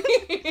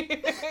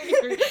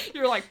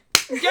 You're like,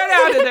 get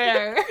out of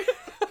there!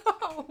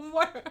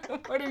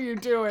 What are you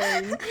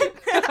doing?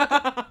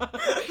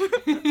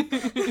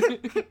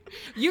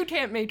 You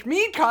can't make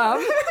me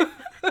come.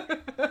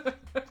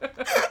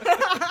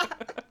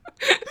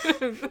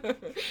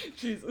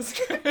 Jesus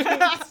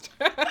Christ.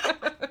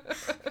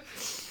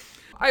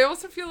 I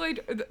also feel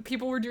like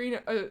people were doing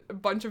a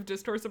bunch of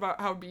discourse about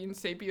how being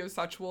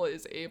sapiosexual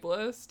is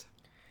ableist.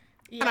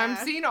 Yeah. And I'm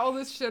seeing all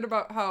this shit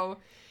about how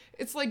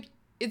it's like,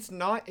 it's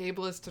not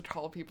ableist to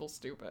call people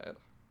stupid.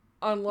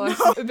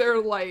 Unless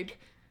they're like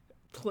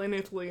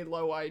clinically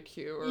low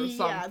IQ or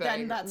something. Yeah,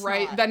 then that's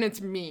right? Not... Then it's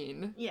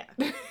mean. Yeah.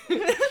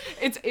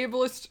 It's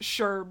ableist,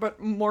 sure, but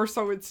more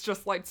so it's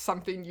just like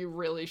something you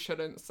really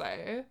shouldn't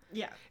say.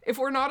 Yeah. If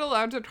we're not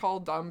allowed to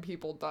call dumb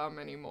people dumb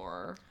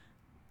anymore.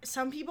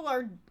 Some people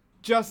are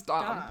just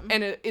dumb.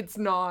 And it's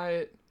not...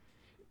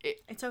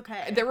 It's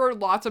okay. There were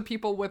lots of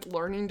people with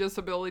learning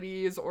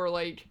disabilities or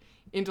like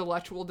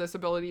intellectual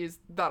disabilities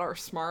that are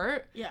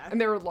smart. Yeah. And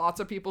there are lots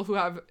of people who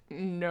have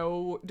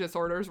no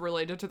disorders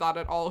related to that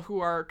at all who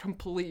are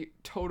complete,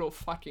 total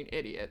fucking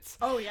idiots.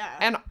 Oh, yeah.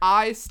 And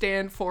I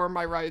stand for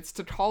my rights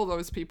to call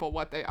those people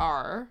what they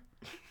are.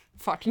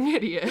 Fucking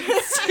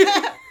idiots.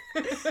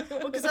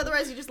 Well, because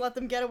otherwise you just let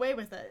them get away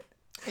with it.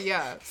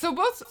 Yeah. So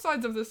both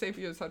sides of the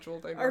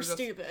sapiosexual thing are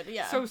stupid,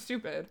 yeah. So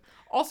stupid.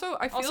 Also,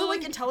 I feel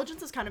like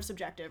intelligence is kind of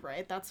subjective,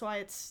 right? That's why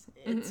it's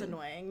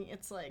annoying.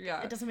 It's like,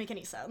 it doesn't make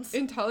any sense.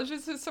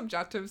 Intelligence is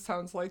subjective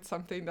sounds like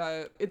something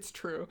that, it's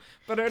true,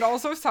 but it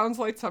also sounds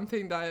like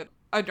something that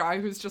a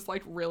guy who's just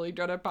like really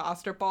good at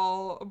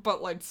basketball,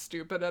 but like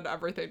stupid at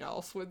everything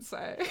else would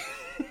say.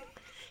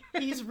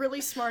 He's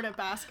really smart at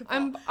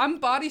basketball. I'm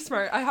body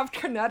smart. I have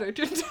kinetic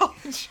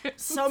intelligence.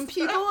 Some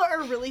people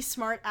are really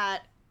smart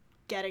at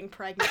getting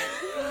pregnant.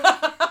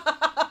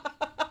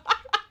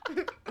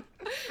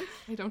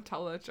 I don't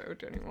tell that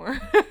joke anymore.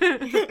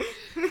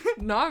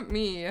 Not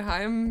me.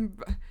 I'm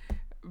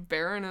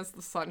barren as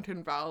the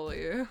Sunken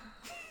Valley.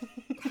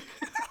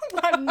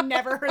 I've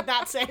never heard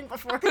that saying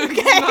before. Okay.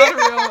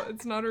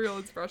 It's not a real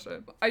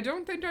expression. I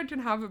don't think I can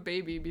have a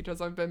baby because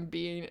I've been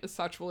being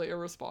sexually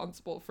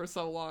irresponsible for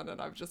so long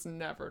and I've just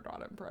never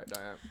gotten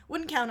pregnant.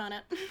 Wouldn't count on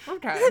it.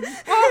 Okay.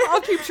 Well,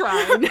 I'll keep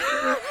trying.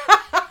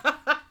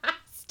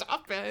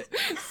 Stop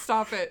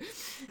it.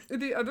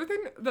 The other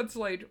thing that's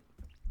like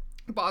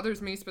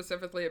bothers me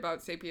specifically about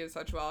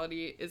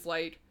sapiosexuality is,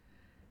 like,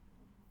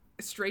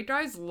 straight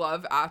guys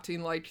love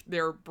acting like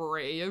they're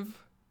brave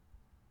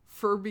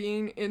for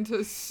being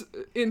into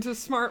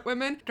smart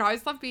women.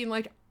 Guys love being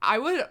like, I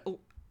would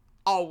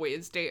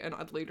always date an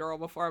ugly girl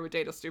before I would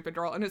date a stupid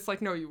girl. And it's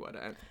like, no, you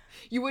wouldn't.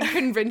 You would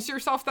convince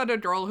yourself that a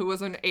girl who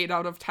was an 8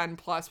 out of 10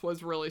 plus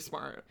was really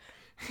smart.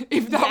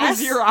 If that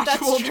was your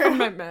actual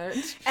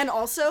commitment. And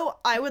also,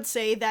 I would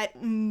say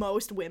that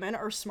most women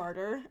are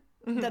smarter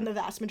than the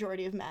vast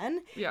majority of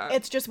men. Yeah.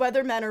 It's just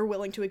whether men are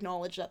willing to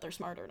acknowledge that they're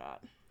smart or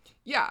not.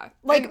 Yeah.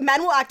 Like,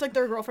 men will act like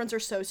their girlfriends are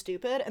so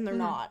stupid, and they're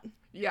not.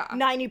 Yeah.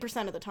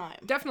 90% of the time.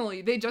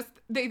 Definitely. They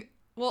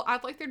will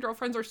act like their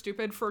girlfriends are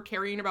stupid for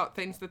caring about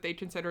things that they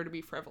consider to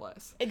be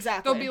frivolous.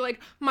 Exactly. They'll be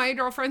like, my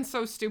girlfriend's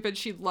so stupid,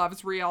 she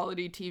loves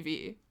reality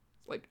TV.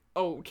 Like,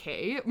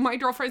 okay. My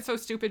girlfriend's so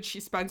stupid, she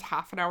spends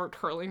half an hour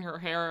curling her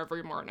hair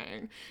every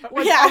morning.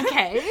 Like, yeah.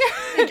 Okay.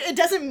 It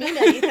doesn't mean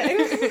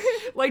anything.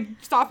 Like,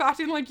 stop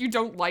acting like you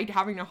don't like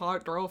having a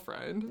hot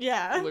girlfriend.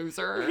 Yeah.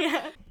 Loser.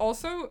 Yeah.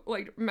 Also,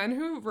 like, men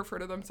who refer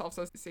to themselves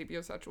as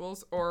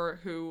sapiosexuals or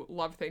who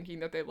love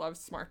thinking that they love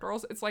smart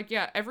girls, it's like,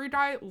 yeah, every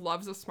guy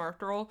loves a smart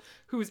girl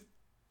who's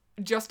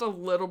just a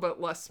little bit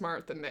less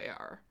smart than they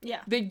are. Yeah.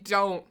 They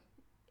don't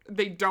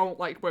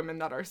like women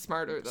that are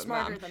smarter than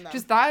them.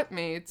 Just that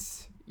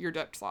makes your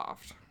dick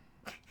soft.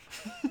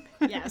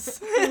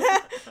 Yes.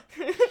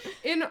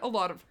 In a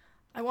lot of...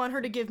 I want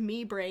her to give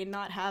me brain,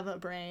 not have a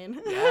brain.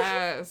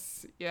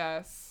 Yes.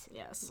 Yes.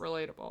 Yes.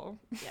 Relatable.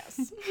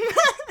 Yes.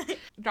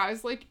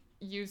 Guys, like,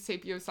 use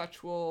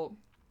sapiosexual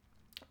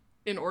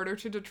in order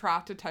to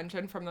detract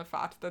attention from the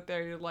fact that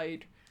they,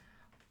 like,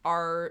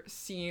 are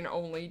seen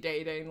only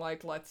dating,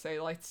 like, let's say,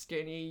 like,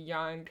 skinny,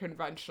 young,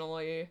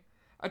 conventionally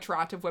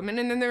attractive women,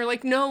 and then they're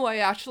like, no, I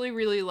actually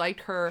really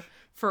like her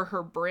for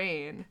her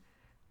brain.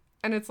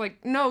 And it's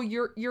like, no,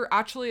 you're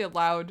actually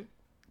allowed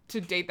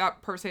to date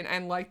that person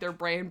and like their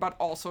brain, but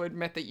also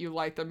admit that you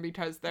like them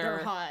because they're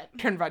hot.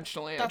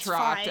 Conventionally That's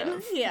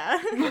attractive. Fine.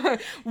 Yeah.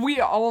 We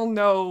all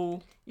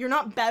know you're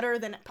not better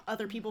than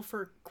other people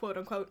for quote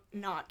unquote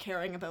not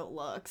caring about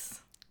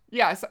looks.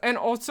 Yes, and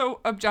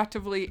also,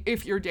 objectively,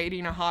 if you're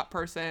dating a hot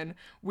person,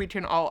 we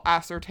can all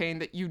ascertain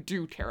that you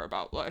do care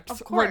about looks,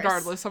 of course.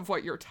 Regardless of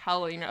what you're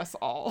telling us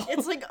all.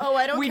 It's like, oh,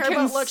 I don't care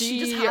about looks, she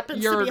just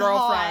happens to be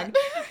girlfriend.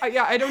 Hot.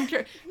 Yeah, I don't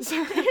care.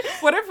 So,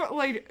 what if,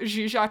 like,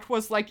 Zizek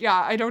was like,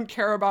 yeah, I don't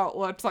care about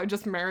looks, I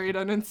just married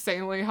an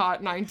insanely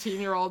hot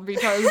 19-year-old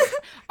because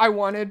I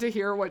wanted to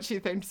hear what she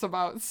thinks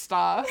about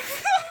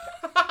stuff.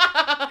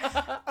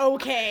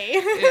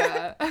 Okay.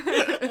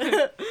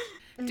 Yeah.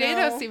 Date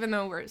us even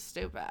though we're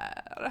stupid.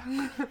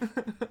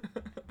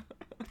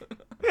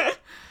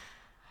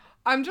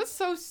 I'm just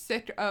so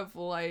sick of,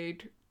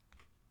 like,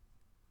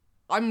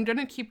 I'm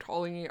gonna keep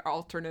calling it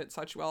alternate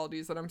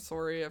sexualities, and I'm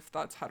sorry if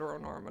that's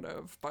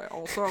heteronormative, but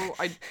also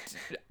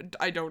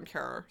I don't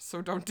care,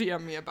 so don't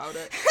DM me about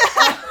it.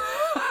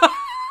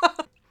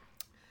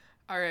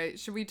 All right,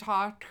 should we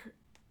talk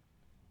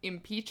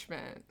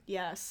impeachment?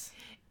 Yes.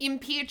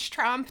 Impeach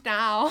Trump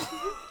now.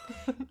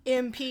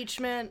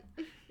 Impeachment.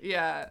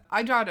 Yeah,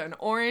 I got an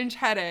orange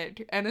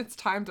headache, and it's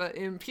time to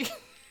impeach.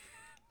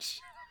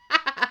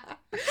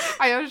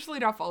 I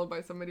actually got followed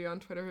by somebody on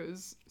Twitter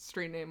whose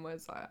street name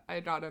was I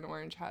got an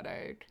orange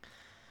headache.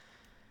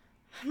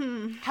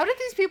 How did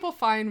these people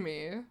find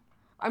me?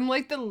 I'm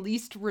like the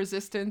least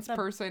resistance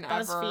person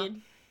ever. BuzzFeed.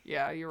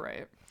 Yeah, you're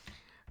right.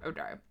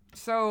 Okay,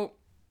 so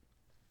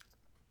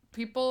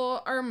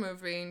people are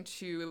moving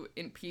to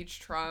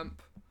impeach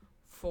Trump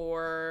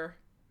for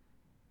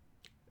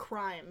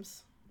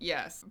crimes.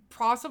 Yes,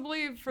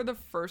 possibly for the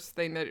first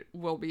thing that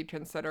will be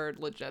considered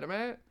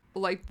legitimate.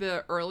 Like,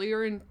 the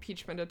earlier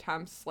impeachment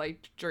attempts,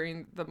 like,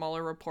 during the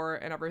Mueller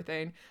report and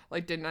everything,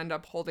 like, didn't end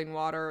up holding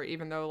water,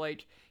 even though,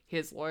 like,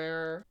 his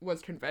lawyer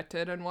was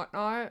convicted and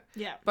whatnot.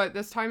 Yeah. But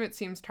this time it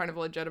seems kind of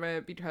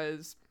legitimate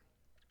because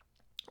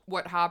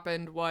what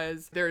happened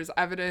was there's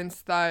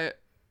evidence that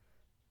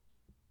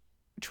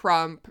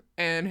Trump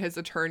and his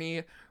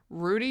attorney,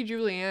 Rudy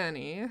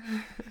Giuliani,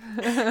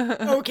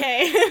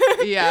 okay,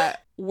 yeah,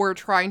 were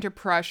trying to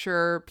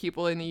pressure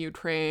people in the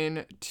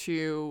Ukraine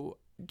to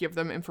give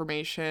them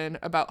information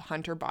about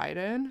Hunter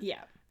Biden,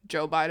 yeah,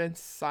 Joe Biden's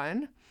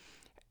son,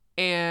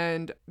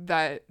 and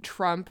that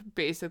Trump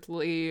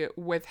basically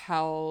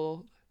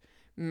withheld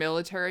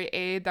military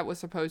aid that was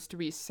supposed to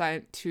be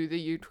sent to the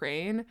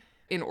Ukraine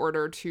in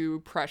order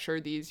to pressure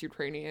these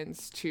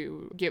Ukrainians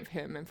to give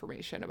him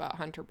information about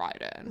Hunter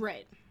Biden.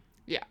 Right.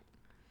 Yeah.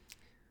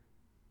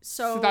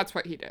 So that's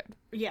what he did.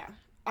 Yeah.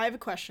 I have a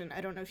question.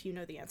 I don't know if you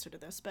know the answer to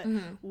this, but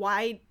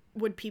why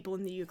would people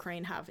in the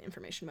Ukraine have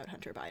information about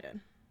Hunter Biden?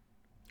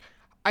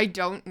 I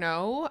don't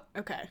know.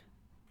 Okay.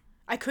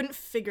 I couldn't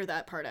figure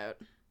that part out.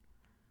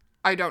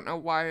 I don't know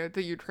why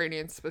the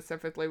Ukrainians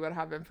specifically would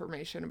have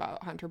information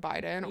about Hunter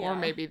Biden, or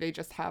maybe they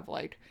just have,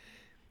 like,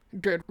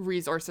 good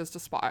resources to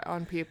spy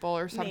on people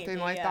or something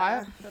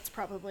that. That's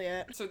probably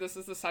it. So this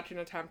is the second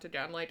attempt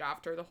again, like,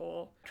 after the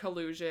whole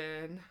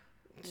collusion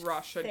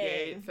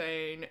Russiagate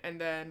thing, and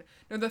then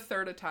the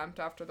third attempt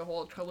after the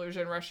whole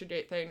collusion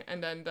Russiagate thing,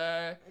 and then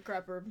the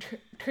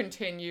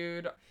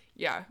continued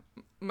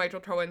Michael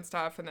Cohen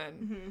stuff, and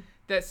then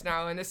this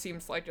now, and this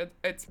seems like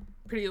it's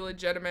pretty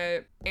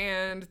legitimate,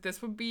 and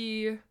this would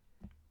be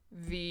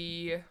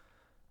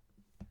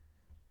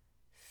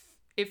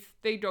if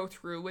they go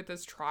through with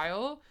this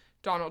trial,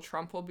 Donald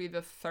Trump will be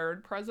the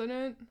third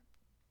president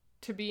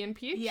to be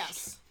impeached.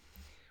 Yes.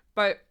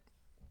 But,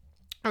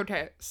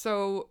 okay,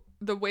 so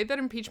the way that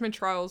impeachment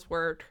trials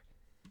work,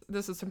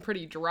 this is some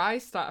pretty dry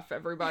stuff,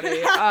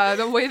 everybody.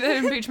 The way that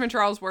impeachment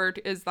trials work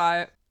is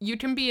that you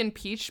can be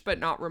impeached but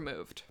not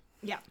removed.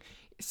 Yeah.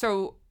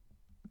 So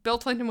Bill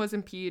Clinton was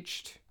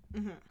impeached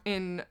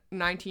in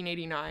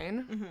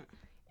 1989.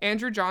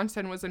 Andrew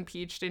Johnson was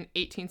impeached in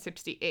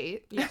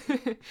 1868. Yeah.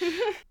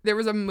 There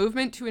was a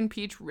movement to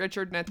impeach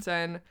Richard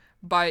Nixon,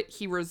 but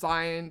he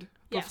resigned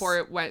before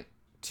it went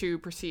to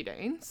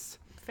proceedings.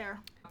 Fair.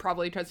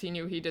 Probably because he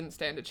knew he didn't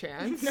stand a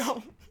chance.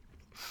 No.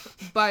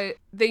 But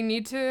they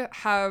need to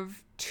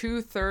have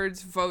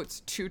 2/3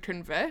 votes to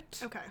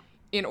convict. Okay.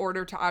 In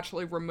order to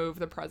actually remove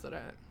the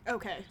president.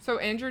 Okay. So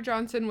Andrew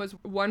Johnson was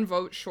 1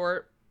 vote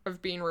short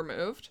of being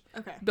removed.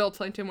 Okay. Bill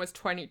Clinton was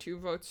 22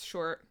 votes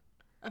short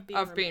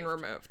of being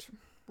removed.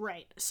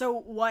 Right.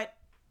 So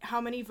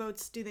how many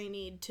votes do they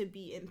need to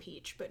be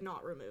impeached but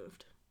not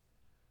removed?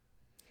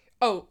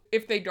 Oh,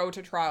 if they go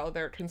to trial,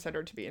 they're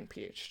considered to be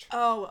impeached.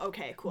 Oh,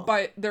 okay, cool.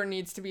 But there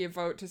needs to be a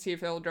vote to see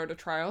if they'll go to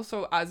trial.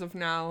 So as of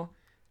now,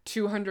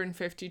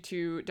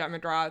 252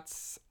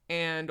 Democrats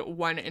and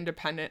 1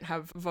 independent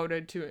have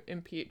voted to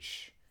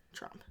impeach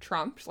Trump,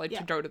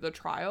 to go to the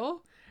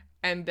trial.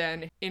 And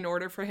then in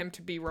order for him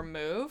to be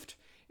removed,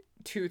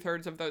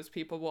 2/3 of those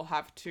people will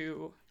have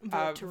to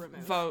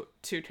vote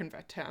to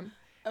convict him.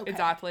 Okay.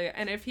 Exactly.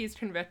 And if he's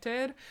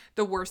convicted,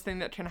 the worst thing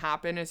that can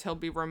happen is he'll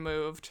be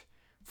removed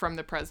from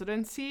the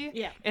presidency.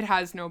 Yeah. It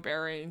has no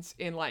bearings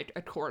in like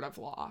a court of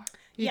law.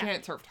 He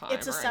can't serve time.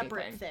 It's a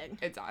separate thing.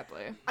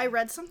 Exactly. I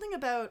read something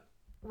about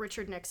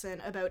Richard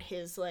Nixon, about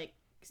his like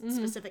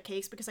specific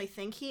case, because I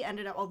think he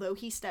ended up, although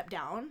he stepped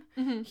down,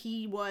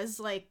 he was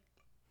like,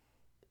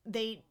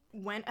 they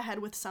went ahead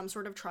with some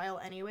sort of trial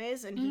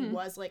anyways, and he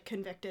was like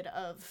convicted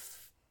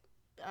of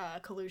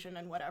collusion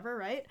and whatever,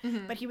 right?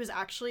 But he was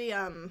actually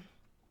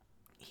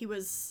he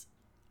was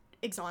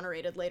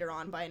exonerated later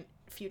on by a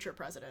future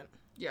president.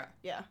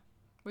 Yeah.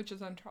 Which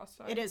is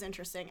interesting. It is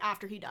interesting.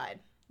 After he died.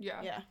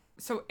 Yeah.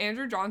 So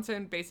Andrew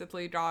Johnson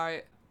basically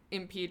got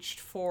impeached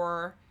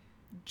for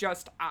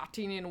just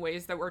acting in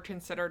ways that were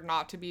considered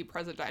not to be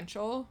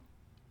presidential.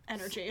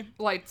 Energy.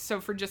 Like, so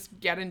for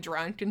just getting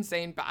drunk and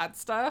saying bad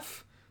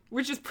stuff,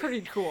 which is pretty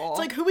cool. It's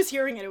like, who was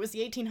hearing it? It was the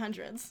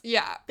 1800s.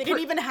 Yeah. They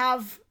didn't even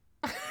have...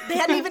 They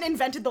hadn't even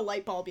invented the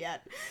light bulb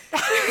yet.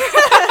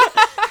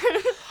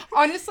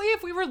 Honestly,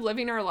 if we were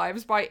living our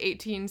lives by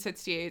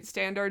 1868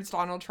 standards,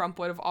 Donald Trump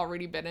would have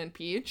already been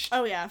impeached.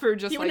 Oh, yeah. For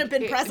just he wouldn't have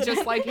been president.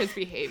 Just like his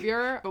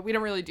behavior. But we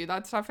don't really do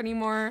that stuff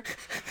anymore.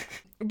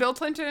 Bill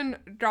Clinton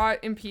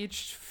got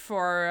impeached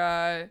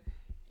for,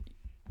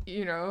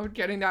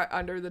 getting that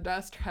under the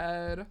desk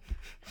head.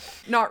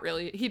 Not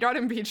really. He got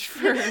impeached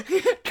for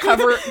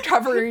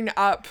covering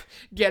up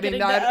getting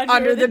that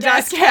under the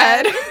desk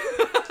head.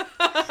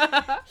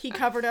 He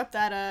covered up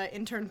that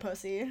intern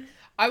pussy.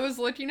 I was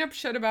looking up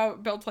shit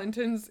about Bill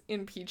Clinton's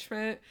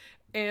impeachment,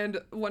 and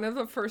one of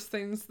the first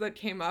things that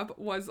came up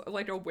was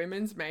like a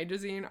women's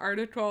magazine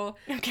article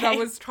that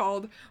was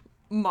called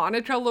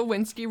 "Monica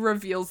Lewinsky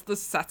Reveals the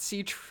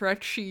Sexy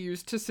Trick She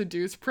Used to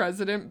Seduce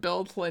President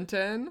Bill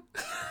Clinton."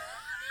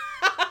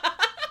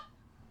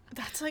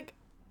 That's like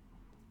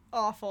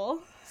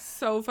awful.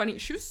 So funny.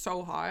 She was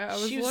so hot.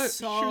 She was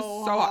so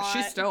hot.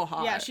 She's still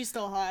hot. Yeah, she's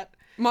still hot.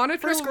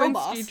 Monica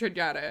Lewinsky could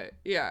get it.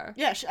 Yeah.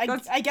 Yeah,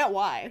 I get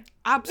why.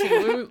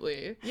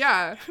 Absolutely.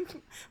 Yeah.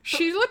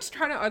 She looked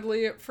kind of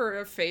ugly for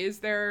a phase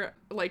there,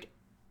 like,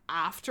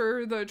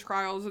 after the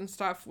trials and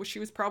stuff. She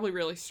was probably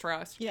really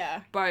stressed.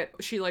 Yeah. But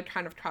she, like,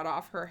 kind of cut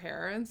off her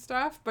hair and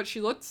stuff. But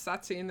she looked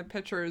sexy in the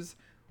pictures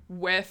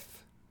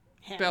with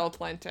Bill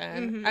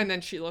Clinton. And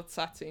then she looked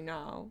sexy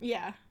now.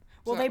 Yeah.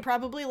 Well, they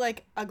probably,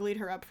 like, uglied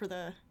her up for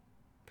the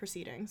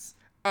proceedings.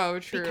 Oh,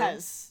 true.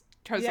 Because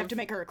you have to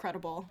make her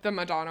credible. The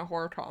Madonna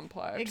whore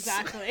complex.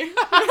 Exactly.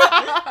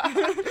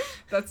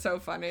 That's so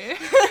funny.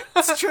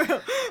 It's true.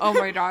 Oh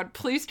my god.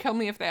 Please kill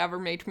me if they ever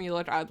make me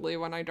look ugly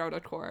when I go to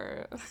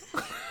court.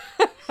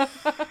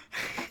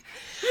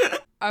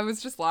 I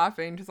was just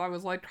laughing because I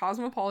was like,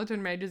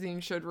 Cosmopolitan magazine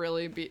should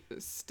really be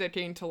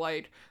sticking to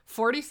like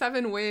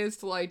 47 ways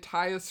to like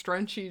tie a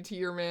scrunchie to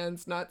your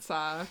man's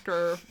nutsack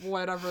or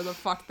whatever the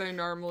fuck they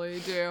normally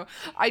do.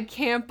 I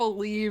can't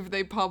believe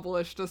they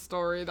published a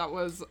story that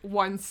was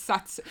one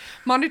sexy.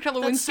 Monica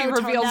Lewinsky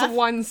reveals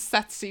one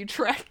sexy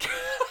trick.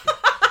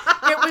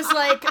 It was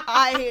like,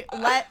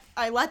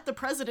 I let the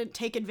president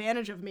take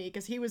advantage of me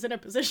because he was in a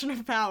position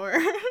of power.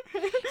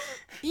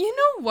 You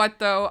know what,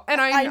 though?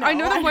 And I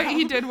know that what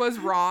he did was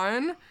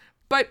wrong,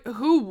 But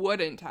who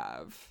wouldn't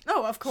have?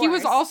 Oh, of course. He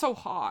was also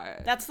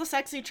hot. That's the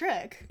sexy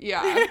trick.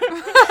 Yeah.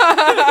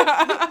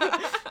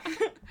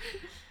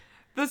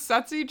 The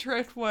sexy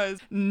trick was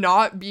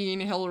not being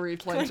Hillary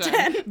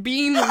Clinton.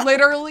 Being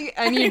literally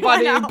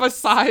anybody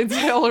besides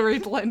Hillary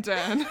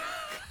Clinton.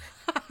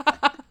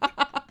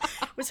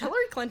 Was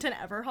Hillary Clinton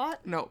ever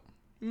hot? No.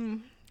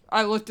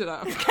 I looked it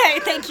up.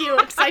 Okay, thank you,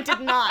 because I did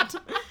not.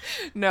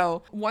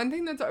 No. One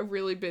thing that's a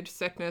really big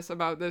sickness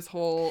about this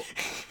whole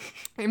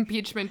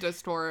impeachment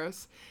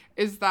discourse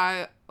is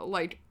that,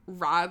 like,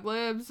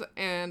 Radlibs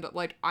and,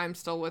 like, I'm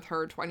Still With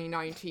Her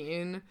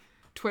 2019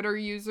 Twitter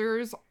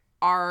users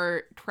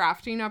are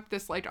crafting up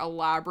this, like,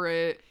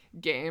 elaborate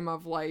game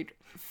of, like,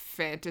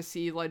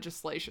 fantasy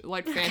legislation,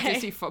 like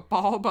fantasy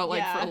football, but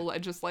like for the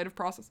legislative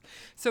process.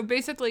 So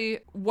basically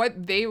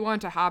what they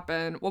want to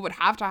happen, what would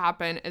have to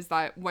happen is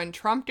that when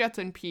Trump gets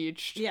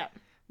impeached,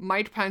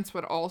 Mike Pence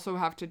would also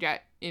have to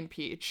get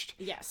impeached.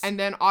 Yes. And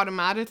then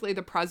automatically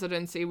the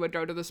presidency would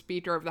go to the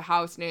Speaker of the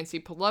House,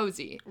 Nancy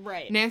Pelosi.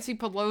 Right. Nancy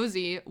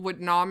Pelosi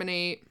would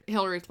nominate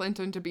Hillary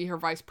Clinton to be her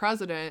vice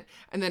president,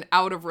 and then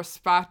out of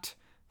respect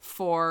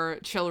for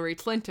Hillary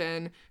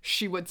Clinton,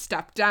 she would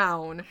step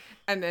down,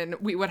 and then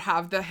we would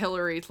have the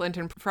Hillary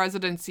Clinton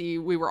presidency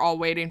we were all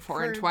waiting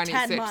for in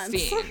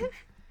 2016.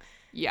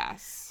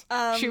 Yes.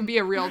 She would be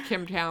a real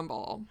Kim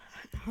Campbell,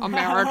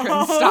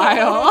 American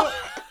style.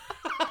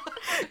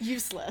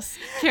 Useless.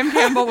 Kim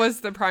Campbell was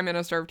the Prime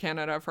Minister of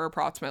Canada for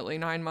approximately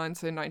 9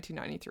 months in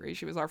 1993.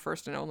 She was our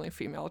first and only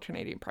female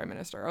Canadian Prime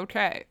Minister.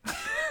 Okay.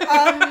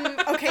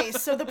 Okay,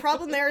 so the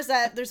problem there is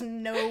that there's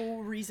no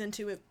reason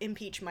to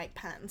impeach Mike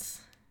Pence.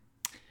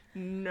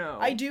 No.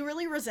 I do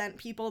really resent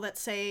people that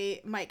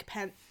say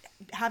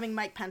having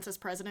Mike Pence as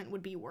president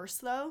would be worse,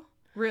 though.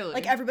 Really?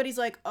 Like, everybody's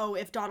like, oh,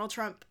 if Donald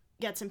Trump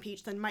gets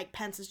impeached, then Mike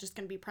Pence is just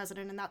going to be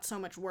president, and that's so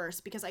much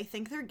worse, because I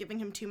think they're giving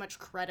him too much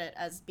credit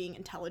as being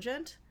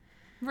intelligent.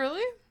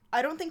 Really?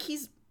 I don't think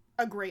he's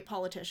a great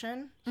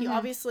politician. He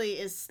obviously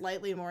is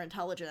slightly more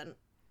intelligent,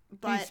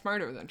 but he's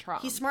smarter than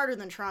Trump. He's smarter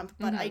than Trump,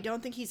 but I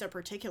don't think he's a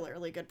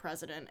particularly good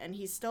president, and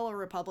he's still a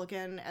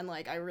Republican, and,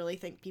 like, I really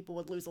think people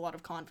would lose a lot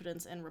of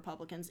confidence in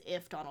Republicans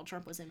if Donald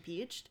Trump was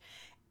impeached.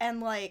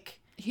 And, like...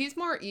 He's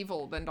more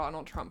evil than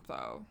Donald Trump,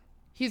 though.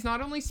 He's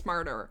not only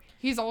smarter,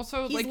 he's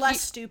also, he's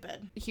less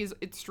stupid. He's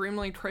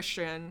extremely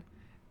Christian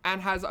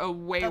and has a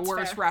way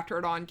worse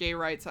record on gay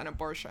rights and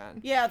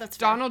abortion. Yeah, that's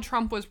fair. Donald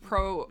Trump was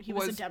He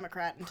was a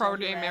Democrat until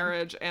pro-gay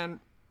marriage and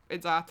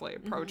exactly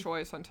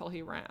pro-choice until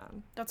he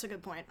ran. That's a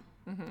good point.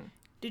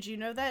 Did you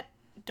know that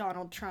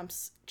Donald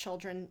Trump's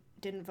children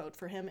didn't vote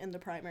for him in the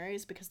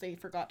primaries because they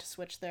forgot to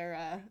switch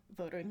their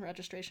voting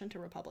registration to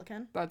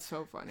Republican? That's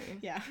so funny.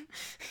 Yeah.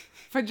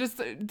 But just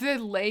the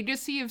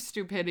legacy of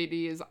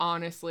stupidity is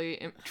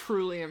honestly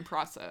truly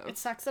impressive. It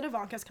sucks that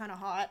Ivanka's kind of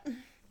hot.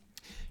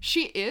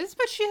 She is,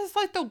 but she has,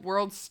 like, the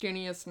world's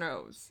skinniest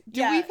nose.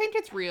 Do we think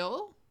it's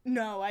real?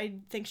 No, I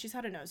think she's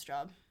had a nose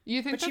job.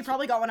 You think? But she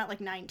probably got one at,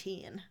 like,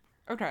 19.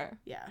 Okay.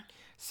 Yeah.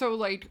 So,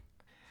 like,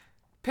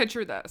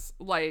 picture this.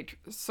 Like,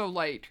 so,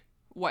 like,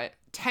 what,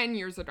 10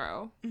 years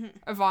ago,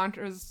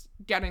 Ivanka's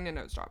getting a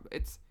nose job.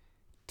 It's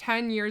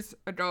 10 years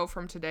ago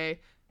from today,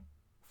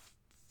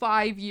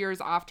 5 years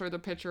after the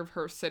picture of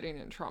her sitting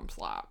in Trump's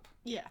lap.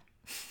 Yeah.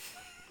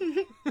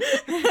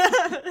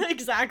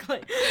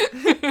 Exactly.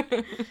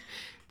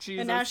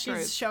 Jesus and now Christ.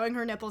 she's showing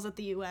her nipples at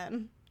the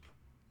UN.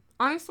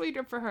 Honestly,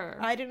 good for her.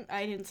 I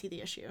didn't see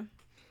the issue.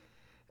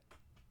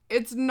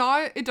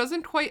 It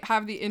doesn't quite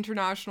have the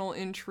international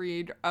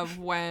intrigue of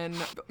when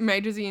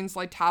magazines,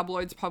 like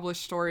tabloids, publish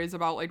stories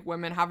about, like,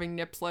 women having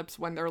nip slips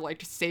when they're,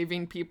 like,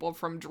 saving people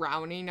from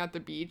drowning at the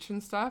beach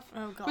and stuff.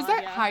 Oh, God, was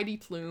that Heidi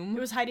Klum?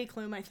 It was Heidi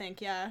Klum, I think,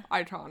 yeah.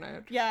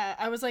 Iconic. Yeah,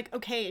 I was like,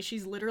 okay,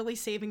 she's literally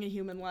saving a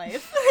human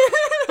life.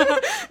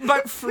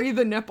 But free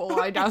the nipple,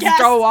 I guess.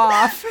 Yes. Go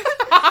off.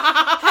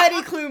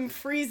 Heidi Klum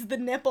frees the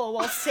nipple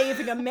while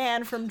saving a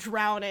man from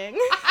drowning.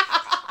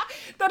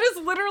 That is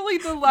literally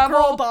the level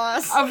Girl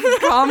boss. of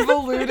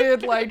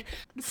convoluted, like,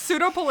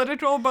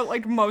 pseudo-political, but,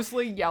 like,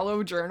 mostly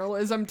yellow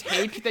journalism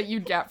take that you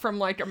get from,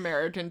 like,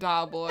 American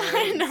tabloids.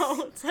 I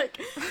know, it's like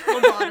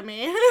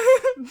lobotomy.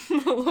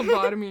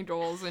 Lobotomy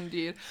goals,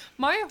 indeed.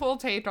 My whole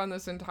take on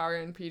this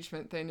entire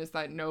impeachment thing is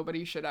that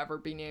nobody should ever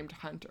be named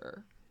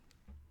Hunter.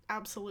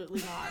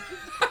 Absolutely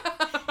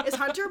not. Is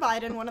Hunter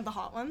Biden one of the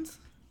hot ones?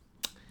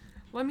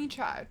 Let me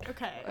check.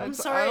 Okay, I'm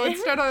sorry.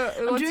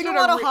 I'm doing a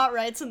lot of hot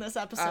rights in this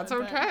episode. That's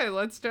okay. But...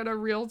 Let's get a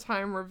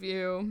real-time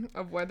review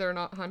of whether or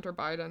not Hunter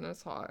Biden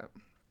is hot.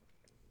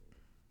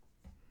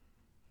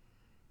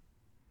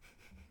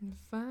 In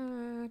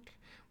fact,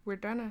 we're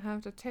gonna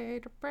have to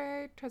take a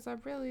break because I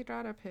really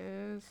gotta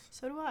piss.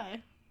 So do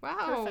I.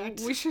 Wow.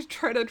 Perfect. We should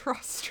try to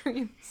cross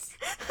streams.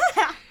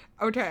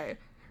 Okay.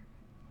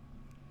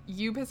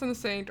 You piss in the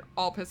sink,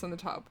 I'll piss in the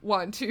tub.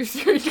 1, 2,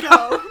 3,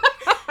 go.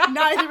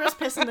 Neither of us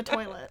piss in the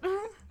toilet.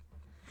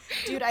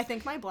 Dude, I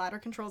think my bladder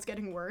control is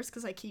getting worse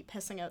because I keep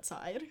pissing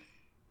outside.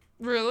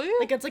 Really?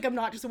 Like, it's like I'm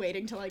not just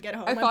waiting till I get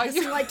home. I'm thought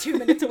pissing like 2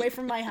 minutes away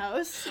from my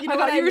house. You know I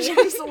what thought I you were mean?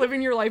 just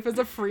living your life as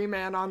a free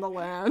man on the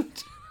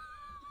land.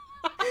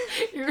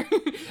 You're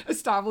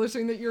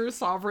establishing that you're a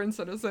sovereign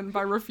citizen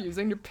by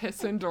refusing to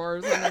piss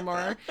indoors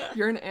anymore.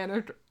 You're an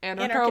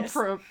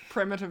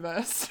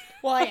anarcho-primitivist.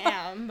 Well, I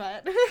am,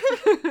 but...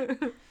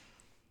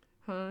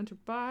 Hunter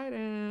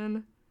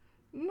Biden.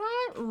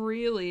 Not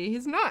really.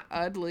 He's not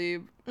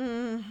ugly.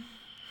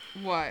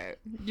 What?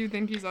 Do you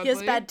think he's ugly? He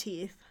has bad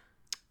teeth.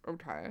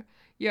 Okay.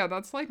 Yeah,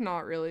 that's, like,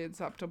 not really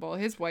acceptable.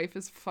 His wife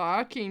is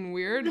fucking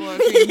weird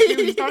looking, too.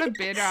 He's got a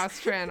big-ass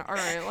chin. All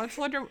right, let's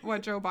look at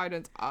what Joe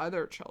Biden's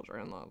other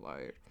children look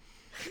like.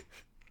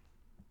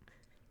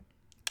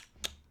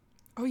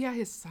 Oh, yeah,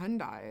 his son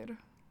died.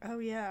 Oh,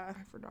 yeah.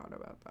 I forgot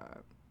about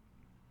that.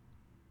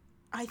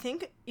 I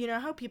think, you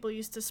know how people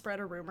used to spread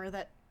a rumor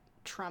that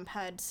Trump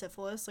had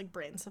syphilis, like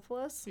brain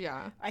syphilis?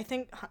 Yeah. I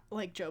think,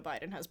 like, Joe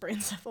Biden has brain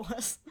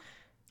syphilis.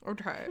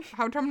 Okay.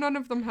 How come none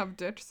of them have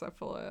ditch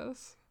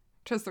syphilis?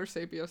 Because they're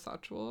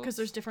sapiosexual. Because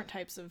there's different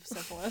types of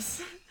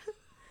syphilis.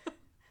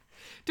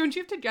 Don't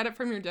you have to get it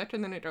from your dick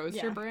and then it goes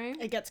to your brain?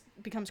 It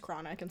becomes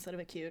chronic instead of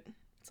acute.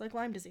 It's like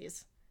Lyme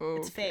disease. Okay.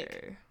 It's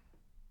fake.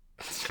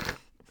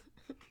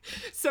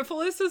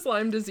 Syphilis is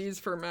Lyme disease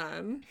for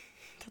men.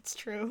 That's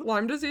true.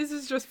 Lyme disease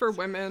is just for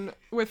women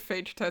with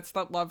fake tits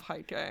that love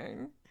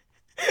hiking.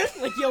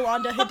 Like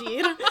Yolanda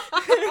Hadid.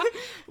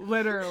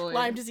 Literally.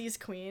 Lyme disease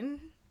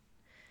queen.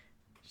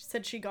 She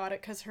said she got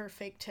it because her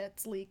fake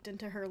tits leaked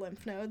into her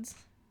lymph nodes.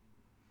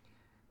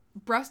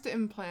 Breast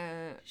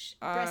implant.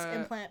 Breast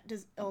implant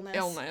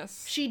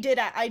illness. She did.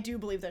 I do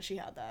believe that she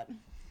had that.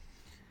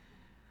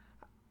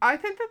 I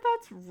think that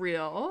that's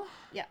real.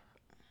 Yeah.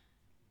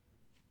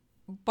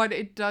 But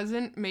it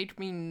doesn't make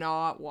me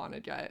not want to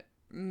get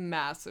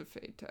massive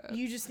fake tits.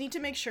 You just need to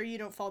make sure you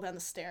don't fall down the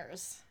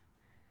stairs.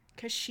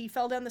 Because she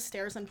fell down the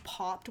stairs and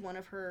popped one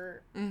of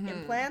her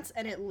implants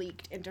and it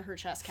leaked into her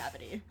chest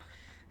cavity.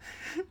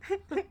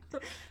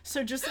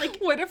 So just like,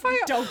 what if I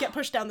don't get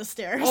pushed down the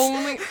stairs?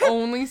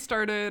 only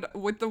started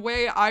with the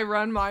way I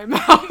run my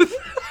mouth.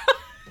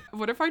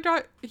 What if I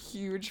got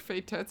huge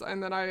fake tits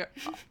and then I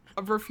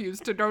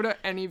refused to go to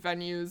any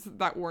venues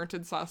that weren't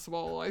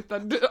accessible, like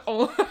that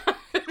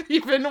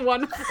even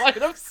one flight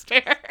of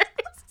stairs?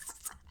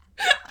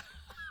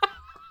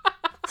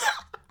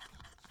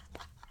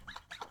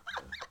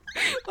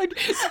 Like,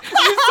 you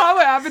saw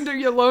what happened to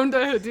Yolanda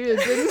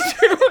Hadid, didn't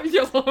you?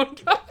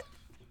 Yolanda.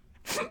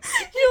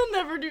 You'll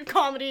never do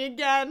comedy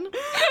again.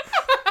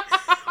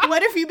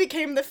 What if you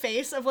became the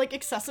face of, like,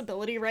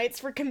 accessibility rights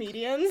for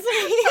comedians?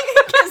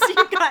 Because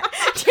you got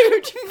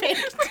huge fake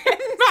tits.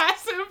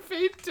 Massive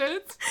fake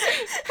tits.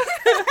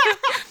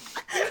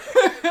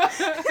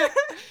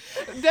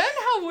 Then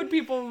how would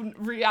people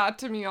react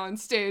to me on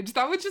stage?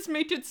 That would just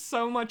make it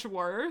so much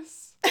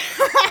worse.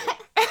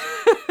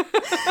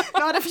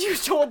 Not if you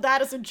told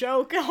that as a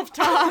joke off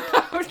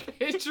top.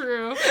 Okay,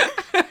 true.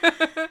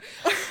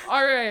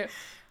 All right.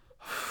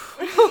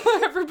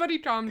 Everybody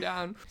calm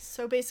down.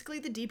 So basically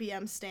the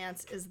DBM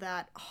stance is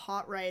that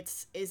hot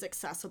rights is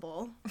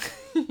accessible.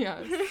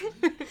 Yes.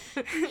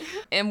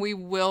 And we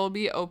will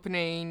be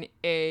opening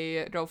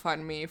a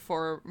GoFundMe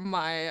for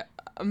my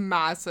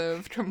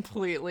massive,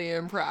 completely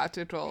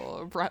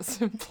impractical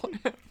breast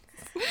implants.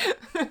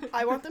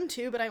 I want them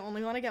too, but I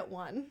only want to get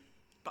one.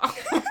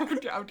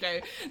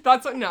 Okay,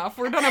 that's enough.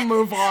 We're gonna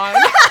move on.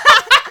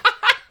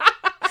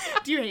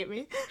 Do you hate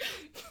me?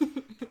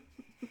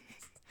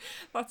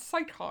 That's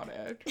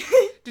psychotic.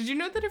 Did you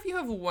know that if you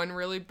have one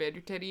really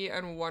big titty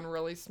and one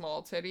really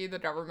small titty, the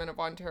government of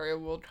Ontario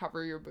will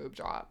cover your boob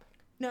job?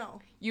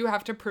 No. You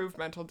have to prove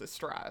mental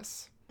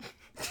distress.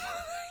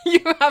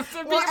 You have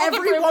to be Well,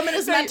 every woman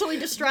is mentally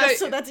distressed,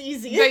 so that's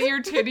easy. That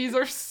your titties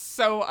are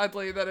so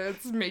ugly that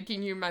it's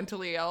making you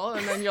mentally ill,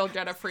 and then you'll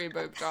get a free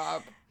boob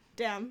job.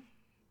 Damn.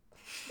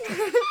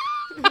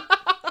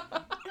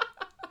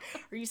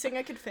 Are you saying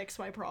I could fix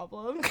my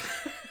problem?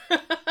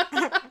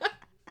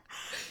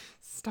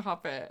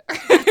 Stop it.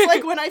 It's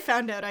like when I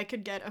found out I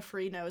could get a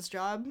free nose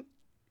job,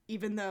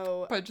 even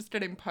though... By just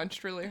getting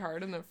punched really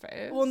hard in the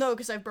face? Well, no,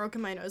 because I've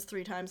broken my nose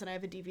 3 times and I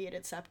have a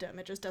deviated septum.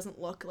 It just doesn't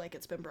look like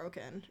it's been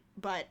broken.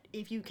 But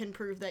if you can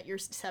prove that your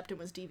septum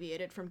was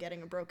deviated from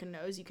getting a broken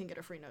nose, you can get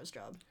a free nose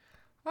job.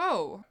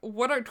 Oh,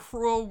 what a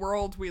cruel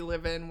world we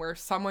live in where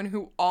someone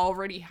who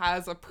already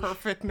has a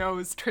perfect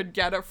nose could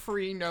get a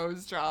free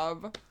nose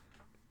job.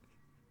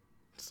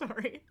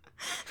 Sorry.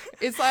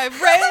 It's like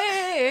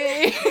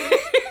rain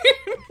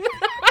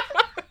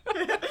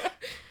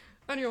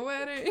on your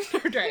wedding.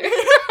 Okay.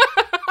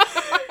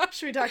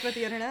 Should we talk about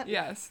the internet?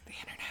 Yes. The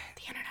internet.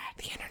 The internet.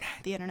 The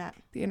internet. The internet.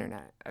 The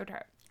internet.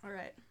 Okay. All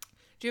right.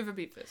 Do you have a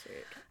beef this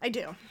week? I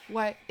do.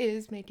 What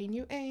is making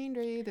you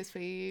angry this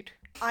week?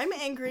 I'm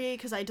angry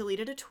because I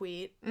deleted a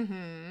tweet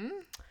Mm-hmm.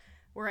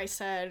 where I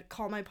said,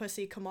 call my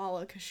pussy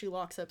Kamala because she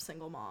locks up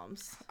single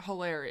moms.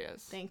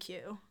 Hilarious. Thank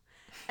you.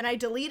 And I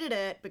deleted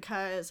it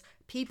because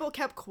people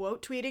kept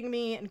quote tweeting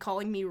me and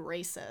calling me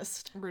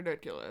racist.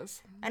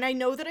 Ridiculous. And I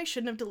know that I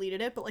shouldn't have deleted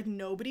it, but like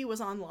nobody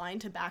was online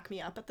to back me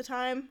up at the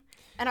time.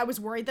 And I was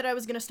worried that I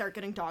was going to start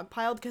getting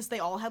dogpiled because they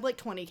all had like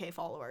 20,000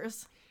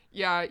 followers.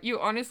 Yeah,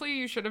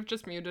 you should have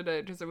just muted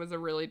it because it was a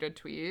really good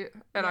tweet.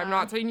 And I'm Yeah.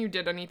 not saying you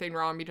did anything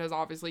wrong because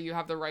obviously you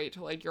have the right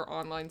to, like, your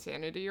online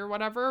sanity or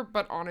whatever.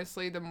 But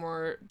honestly, the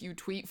more you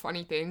tweet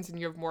funny things and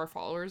you have more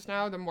followers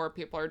now, the more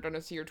people are going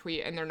to see your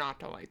tweet and they're not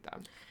going to like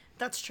them.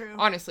 That's true.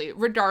 Honestly,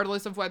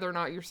 regardless of whether or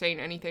not you're saying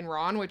anything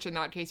wrong, which in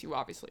that case you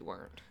obviously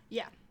weren't.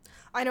 Yeah.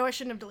 I know I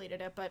shouldn't have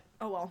deleted it, but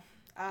oh well.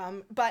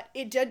 But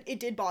it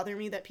did bother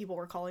me that people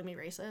were calling me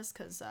racist,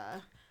 because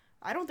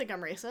I don't think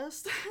I'm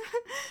racist.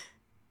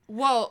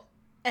 Well,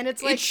 and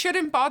it's like, it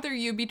shouldn't bother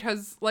you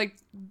because, like,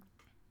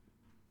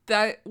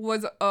 that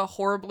was a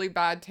horribly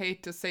bad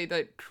take to say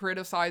that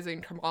criticizing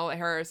Kamala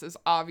Harris is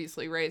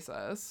obviously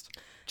racist.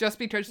 Just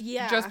because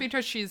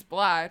she's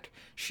black,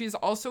 she's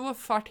also a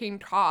fucking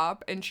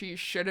cop, and she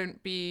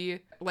shouldn't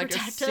be, like,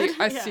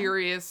 a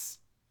serious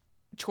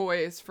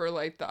choice for,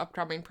 like, the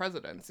upcoming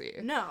presidency.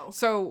 No.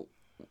 So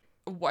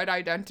what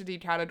identity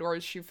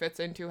categories she fits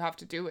into have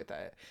to do with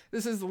it.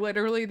 This is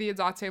literally the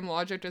exact same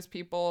logic as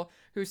people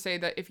who say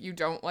that if you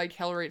don't like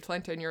Hillary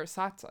Clinton, you're a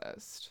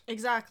sexist.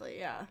 Exactly,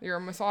 yeah. You're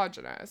a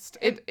misogynist.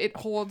 It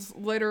holds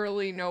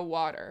literally no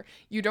water.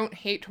 You don't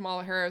hate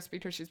Kamala Harris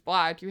because she's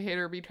black. You hate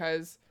her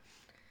because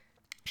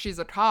she's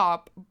a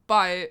cop,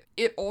 but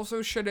it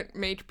also shouldn't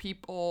make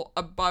people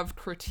above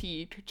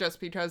critique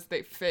just because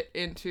they fit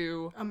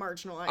into a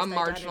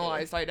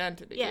marginalized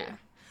identity. Yeah.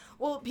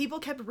 Well, people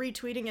kept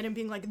retweeting it and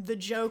being like, the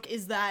joke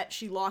is that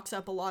she locks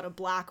up a lot of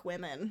black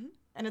women.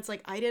 And it's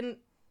like, I didn't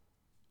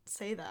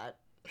say that.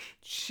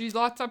 She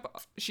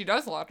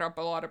does lock up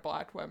a lot of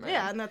black women.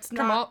 Yeah, and that's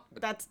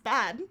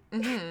bad.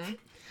 Mm-hmm.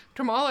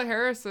 Kamala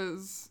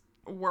Harris's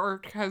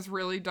work has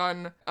really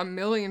done a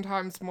million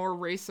times more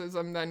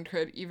racism than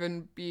could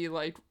even be,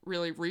 like,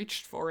 really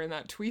reached for in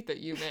that tweet that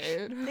you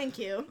made. Thank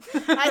you.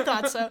 I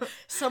thought so.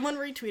 Someone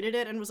retweeted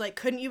it and was like,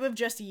 couldn't you have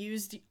just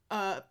used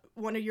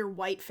one of your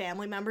white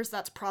family members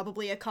that's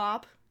probably a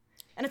cop?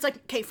 And it's like,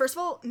 okay, first of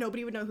all,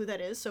 nobody would know who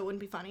that is, so it wouldn't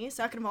be funny.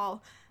 Second of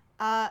all,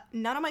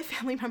 none of my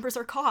family members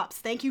are cops.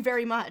 Thank you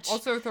very much.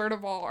 Also, third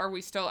of all, are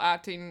we still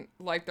acting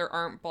like there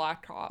aren't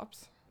black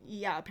cops?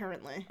 Yeah,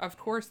 apparently. Of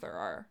course there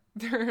are.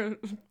 There are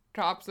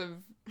cops of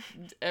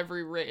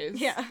every race.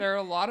 Yeah. There are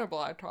a lot of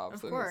black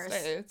cops in the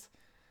States.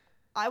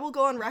 I will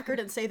go on record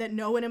and say that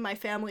no one in my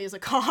family is a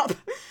cop.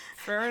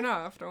 Fair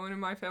enough. No one in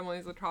my family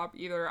is a cop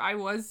either. I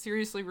was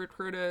seriously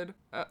recruited,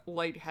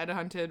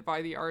 headhunted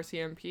by the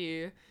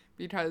RCMP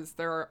because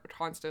they're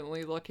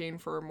constantly looking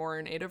for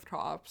more native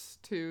cops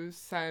to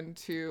send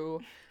to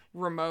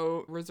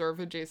remote reserve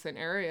adjacent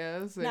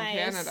areas in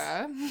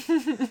Canada.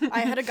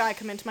 I had a guy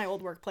come into my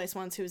old workplace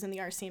once who was in the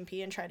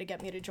RCMP and tried to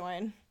get me to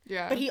join.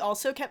 Yeah. But he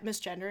also kept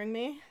misgendering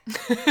me.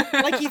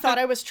 Like, he thought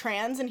I was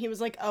trans, and he was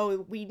like,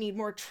 oh, we need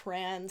more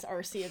trans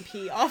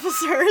RCMP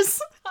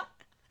officers.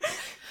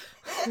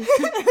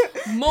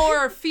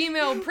 More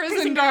female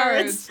prison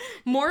guards.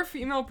 More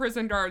female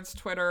prison guards.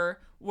 Twitter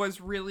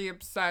was really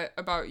upset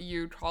about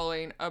you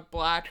calling a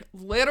black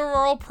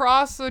literal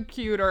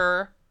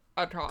prosecutor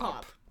a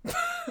cop.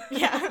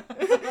 Yeah.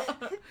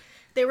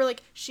 They were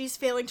like, she's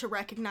failing to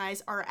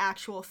recognize our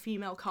actual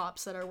female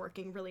cops that are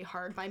working really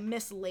hard by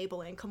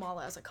mislabeling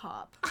Kamala as a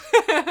cop.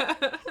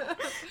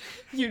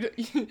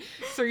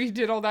 So you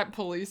did all that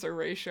police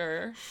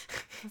erasure.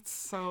 That's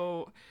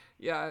so...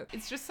 Yeah.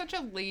 It's just such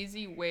a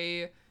lazy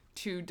way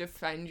to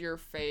defend your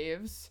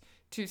faves,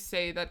 to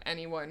say that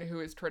anyone who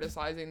is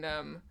criticizing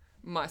them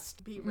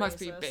must be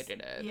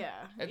bigoted. Yeah.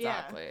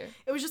 Exactly. Yeah.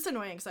 It was just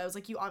annoying because I was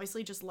like, you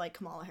obviously just like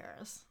Kamala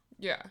Harris.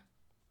 Yeah.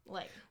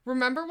 Like,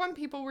 remember when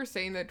people were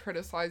saying that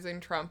criticizing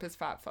Trump is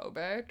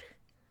fatphobic?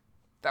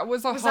 That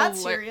was that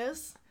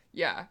serious?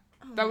 Yeah.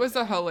 That was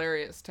a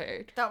hilarious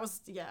take. That's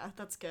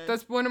good.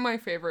 That's one of my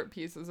favorite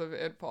pieces of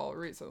idpol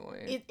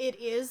recently. It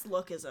is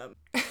lookism.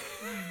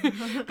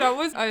 That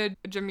was a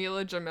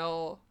Jamila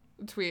Jamil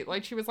tweet.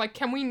 Like, she was like,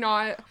 can we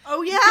not...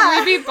 Oh, yeah!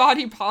 Can we be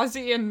body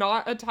posy and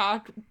not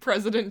attack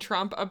President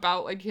Trump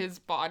about, like, his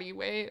body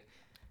weight?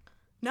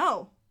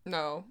 No.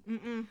 No.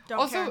 Don't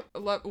also,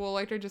 care. Well,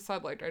 like I just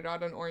said, like, I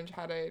got an orange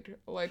headache.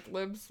 Like,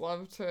 libs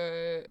love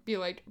to be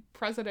like,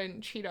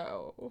 President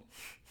Cheeto.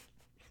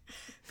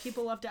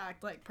 People love to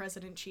act like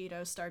President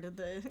Cheeto started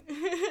the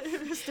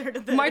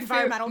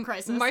environmental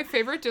crisis. My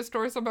favorite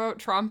discourse about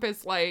Trump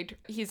is, like,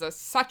 he's a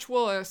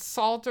sexual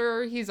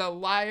assaulter, he's a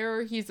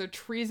liar, he's a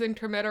treason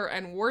committer,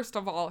 and worst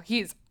of all,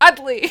 he's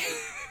ugly.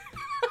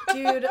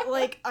 Dude,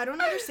 like, I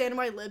don't understand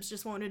why libs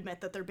just won't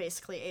admit that they're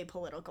basically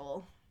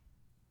apolitical.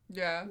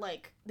 Yeah.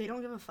 Like, they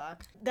don't give a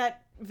fuck.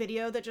 That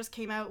video that just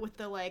came out with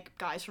the, like,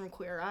 guys from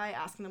Queer Eye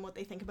asking them what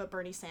they think about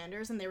Bernie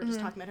Sanders, and they were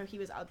just talking about how he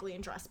was ugly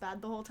and dressed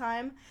bad the whole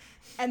time.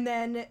 And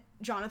then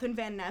Jonathan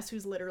Van Ness,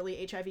 who's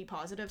literally HIV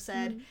positive,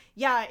 said,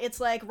 yeah, it's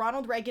like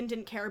Ronald Reagan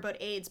didn't care about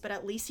AIDS, but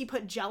at least he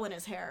put gel in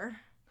his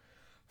hair.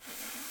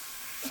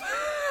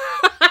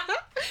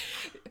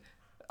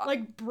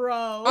 Like,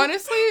 bro.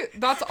 Honestly,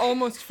 that's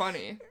almost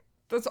funny.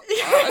 That's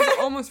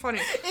almost funny.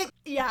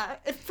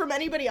 From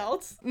anybody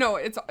else. No,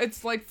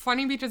 it's like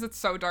funny because it's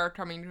so dark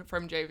coming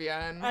from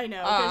JVN. I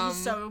know, because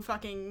he's so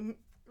fucking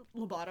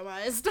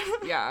lobotomized.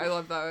 Yeah, I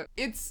love that.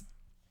 It's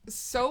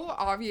so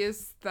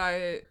obvious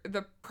that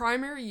the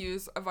primary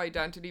use of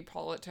identity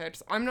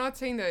politics, I'm not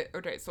saying that,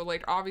 okay, so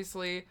like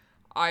obviously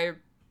I'm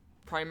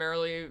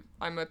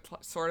a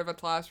sort of a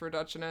class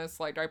reductionist,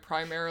 like I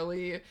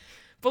primarily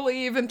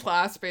believe in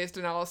class-based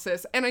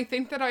analysis, and I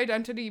think that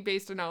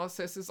identity-based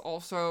analysis is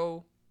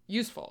also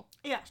useful.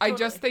 Yeah, totally. I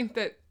just think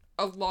that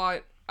a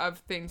lot of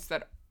things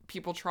that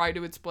people try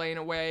to explain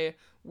away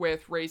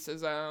with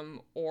racism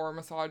or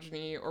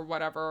misogyny or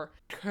whatever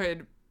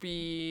could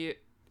be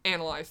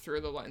analyzed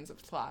through the lens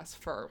of class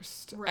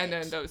first, right, and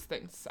then those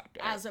things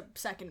second. As a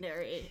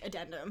secondary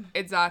addendum.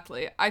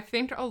 Exactly. I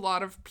think a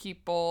lot of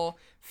people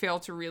fail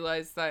to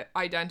realize that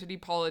identity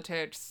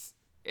politics,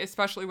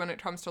 especially when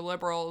it comes to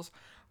liberals,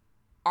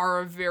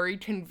 are a very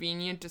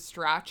convenient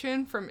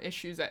distraction from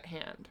issues at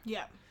hand.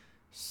 Yeah.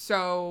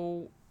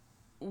 So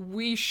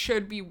we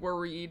should be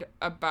worried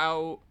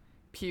about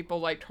people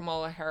like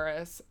Kamala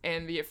Harris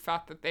and the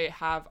effect that they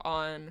have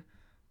on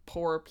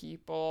poor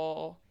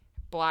people,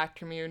 Black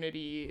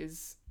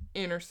communities,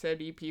 inner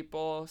city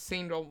people,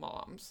 single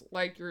moms.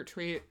 Like your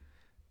tweet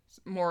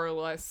more or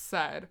less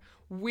said,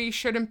 we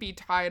shouldn't be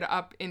tied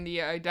up in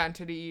the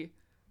identity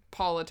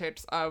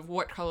politics of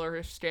what color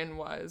her skin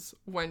was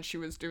when she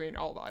was doing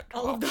all that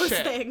all of those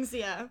shit. Things,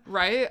 yeah.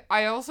 Right?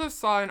 I also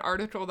saw an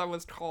article that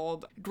was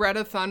called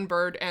Greta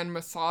Thunberg and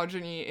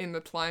Misogyny in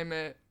the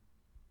Climate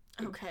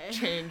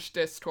Change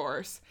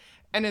Discourse.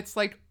 And it's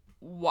like,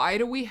 why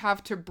do we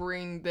have to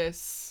bring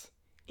this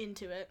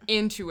into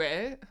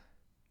it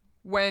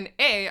when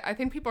I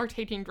think people are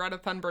taking Greta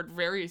Thunberg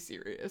very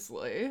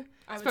seriously,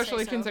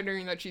 especially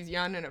considering that she's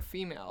young and a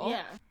female.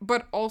 Yeah.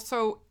 But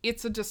also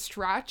it's a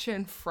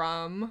distraction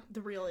from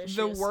the real issues,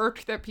 the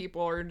work that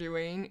people are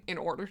doing in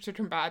order to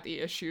combat the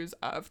issues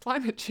of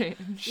climate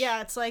change.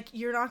 Yeah, it's like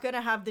you're not going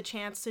to have the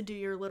chance to do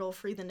your little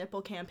Free the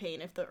Nipple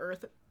campaign if the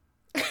earth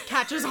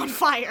catches on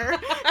fire.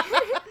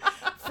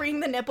 Freeing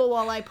the nipple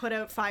while I put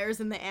out fires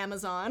in the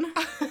Amazon.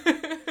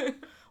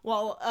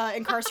 While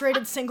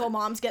incarcerated single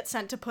moms get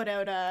sent to put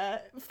out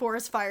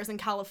forest fires in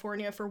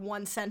California for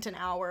 1 cent an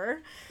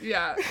hour.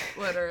 Yeah,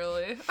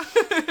 literally.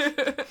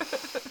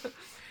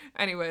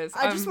 Anyways.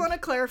 I just want to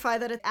clarify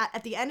that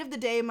at the end of the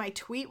day, my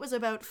tweet was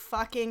about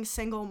fucking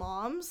single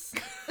moms.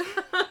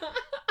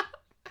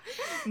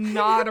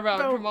 Not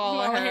about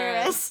Kamala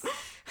Harris.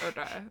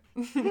 Okay.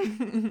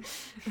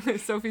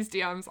 Sophie's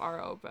DMs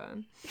are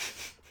open.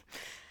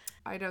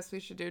 I guess we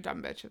should do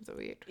Dumb Bitch of the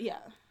Week. Yeah.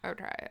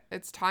 Okay.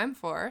 It's time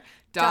for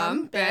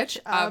Dumb Bitch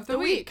of the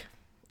Week.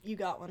 You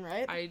got one,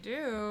 right? I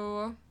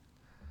do.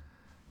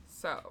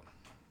 So,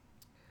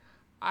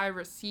 I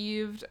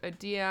received a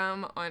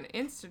DM on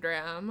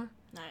Instagram.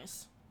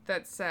 Nice.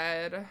 That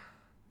said,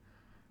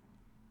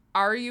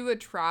 "Are you a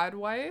trad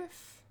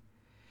wife?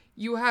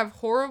 You have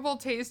horrible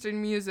taste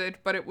in music,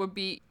 but it would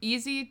be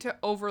easy to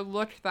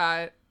overlook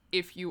that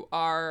if you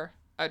are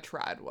a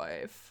trad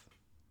wife."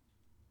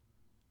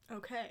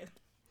 Okay.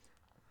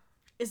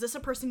 Is this a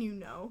person you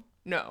know?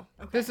 No.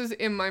 Okay. This is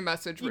in my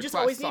message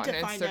requests on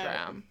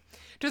Instagram.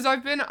 Because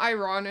I've been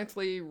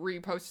pseudo-ironically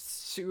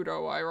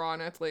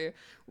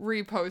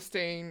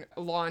reposting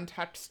long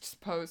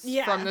text posts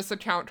from this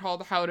account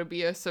called How to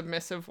Be a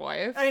Submissive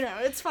Wife. I know,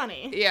 it's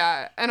funny.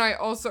 Yeah, and I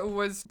also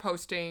was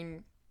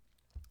posting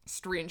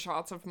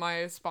screenshots of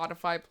my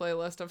Spotify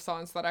playlist of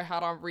songs that I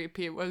had on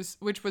repeat,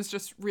 which was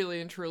just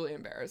really and truly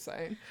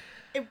embarrassing.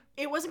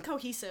 It wasn't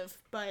cohesive,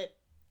 but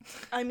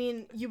I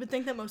mean, you would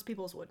think that most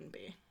people's wouldn't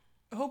be.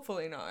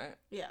 Hopefully not.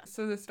 Yeah.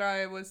 So this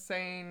guy was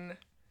saying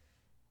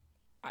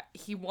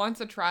he wants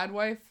a trad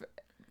wife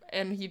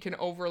and he can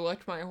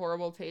overlook my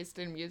horrible taste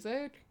in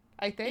music,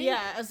 I think.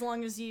 Yeah, as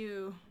long as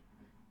you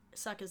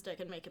suck his dick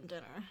and make him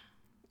dinner.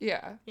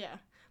 Yeah. Yeah.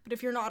 But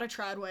if you're not a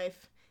trad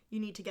wife, you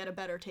need to get a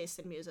better taste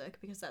in music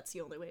because that's the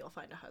only way you'll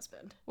find a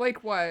husband.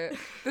 Like what?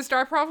 The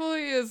star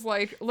probably is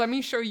like, let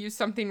me show you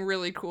something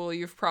really cool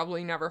you've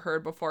probably never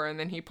heard before, and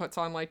then he puts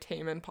on like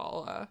Tame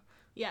Impala.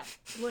 Yeah,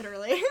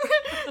 literally.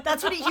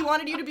 That's what he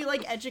wanted you to be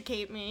like,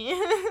 educate me.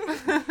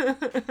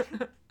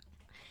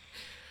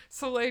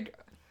 So like,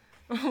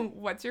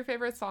 what's your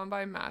favorite song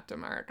by Matt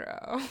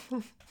DeMarco?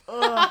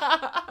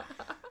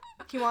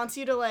 He wants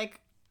you to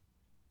like,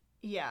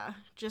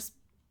 just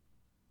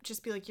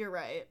be like, you're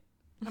right.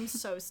 I'm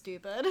so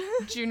stupid.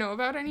 Do you know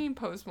about any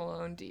Post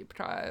Malone deep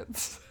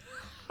cuts?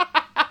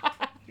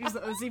 Do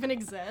those even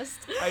exist?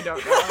 I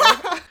don't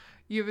know.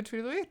 You have a tweet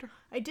of the week?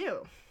 I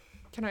do.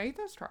 Can I eat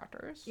those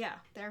tractors? Yeah,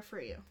 they're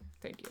for you.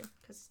 Thank you.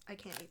 Because I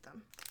can't eat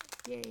them.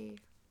 Yay.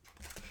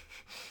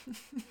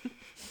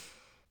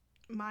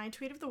 My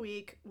tweet of the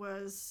week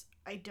was,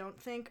 I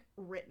don't think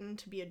written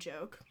to be a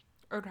joke.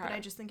 Okay. But I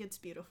just think it's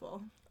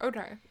beautiful.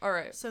 Okay. All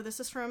right. So this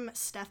is from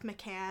Steph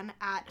McCann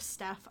at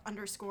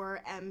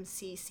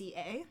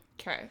Steph_MCCA.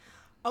 Okay.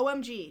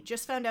 OMG,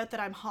 just found out that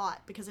I'm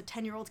hot because a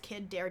 10-year-old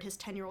kid dared his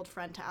 10-year-old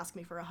friend to ask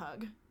me for a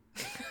hug.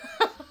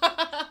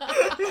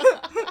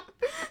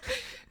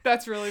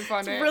 That's really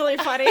funny. It's really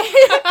funny.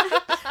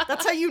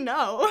 That's how you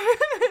know.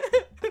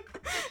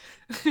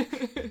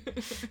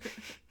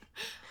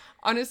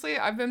 Honestly,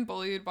 I've been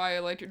bullied by,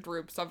 like,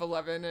 groups of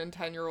 11 and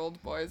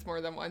 10-year-old boys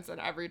more than once, and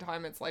every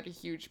time it's, like, a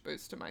huge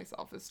boost to my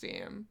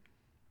self-esteem.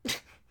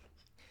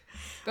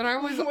 Then I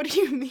was... What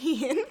do you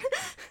mean?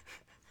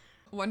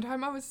 One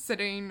time I was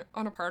sitting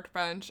on a park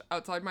bench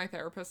outside my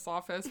therapist's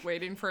office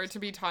waiting for it to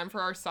be time for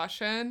our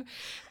session,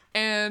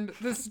 and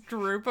this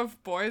group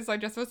of boys, I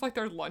guess it was, like,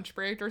 their lunch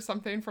break or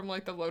something from,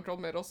 like, the local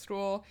middle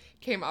school,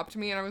 came up to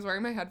me, and I was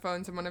wearing my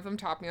headphones, and one of them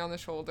tapped me on the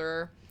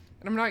shoulder.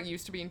 And I'm not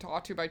used to being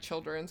talked to by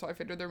children, so I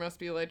figured there must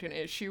be, like, an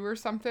issue or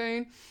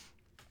something.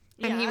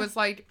 And he was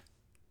like,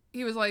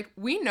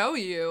 we know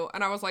you.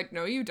 And I was like,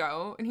 no, you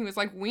don't. And he was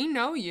like, we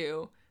know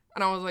you.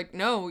 And I was like,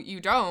 no, you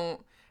don't.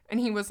 And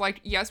he was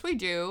like, yes, we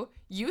do.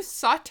 You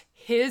sucked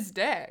his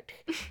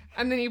dick.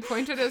 And then he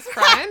pointed at his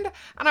friend.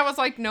 And I was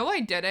like, no,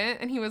 I didn't.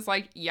 And he was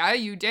like, yeah,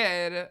 you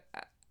did.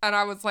 And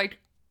I was like,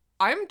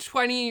 I'm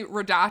 20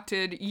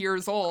 redacted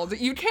years old.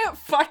 You can't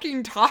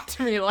fucking talk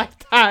to me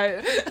like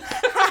that.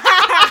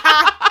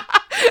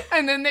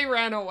 And then they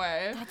ran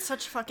away. That's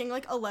such fucking,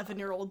 like,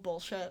 11-year-old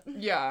bullshit.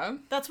 Yeah.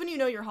 That's when you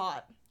know you're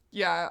hot.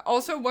 Yeah.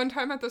 Also, one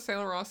time at the Saint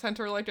Laurent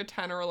Center, like, a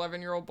 10 or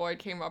 11-year-old boy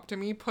came up to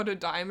me, put a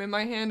dime in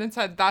my hand, and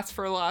said, that's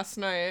for last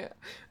night.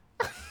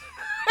 And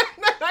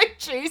then I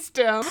chased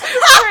him for,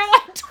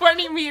 like,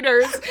 20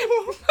 meters.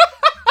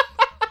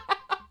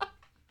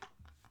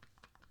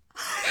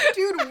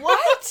 Dude,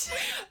 what?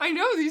 I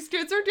know, these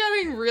kids are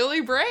getting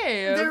really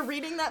brave. They're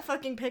reading that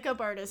fucking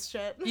pickup artist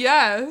shit.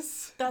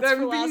 Yes. That's Them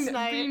for last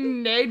night.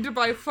 being nagged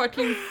by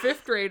fucking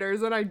 5th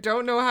graders, and I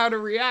don't know how to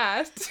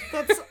react.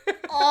 That's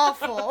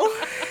awful.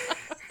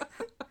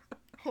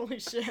 Holy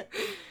shit.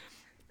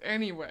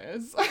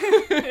 Anyways.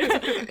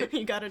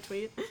 You got a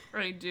tweet?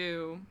 I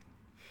do.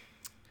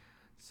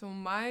 So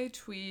my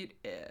tweet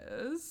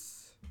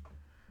is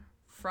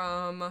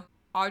from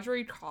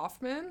Audrey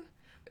Kaufman.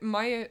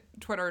 My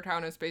Twitter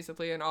account is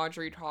basically an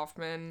Audrey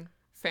Kaufman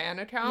fan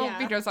account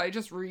because I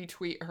just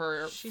retweet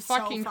her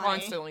fucking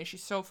constantly.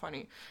 She's so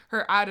funny.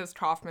 Her ad is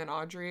Kaufman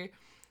Audrey.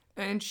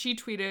 And she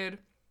tweeted,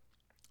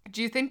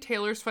 do you think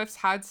Taylor Swift's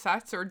had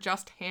sex or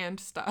just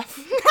hand stuff?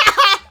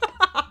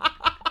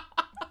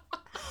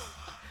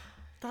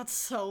 That's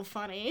so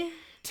funny.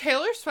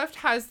 Taylor Swift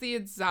has the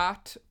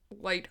exact,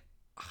 like,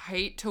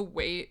 height to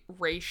weight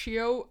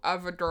ratio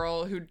of a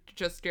girl who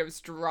just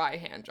gives dry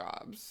hand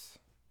jobs.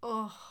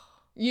 Ugh.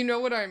 You know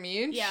what I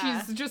mean?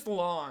 Yeah. She's just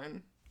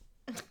long.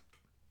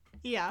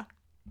 Yeah.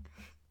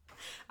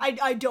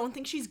 I don't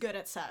think she's good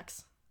at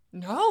sex.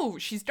 No,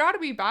 she's got to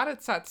be bad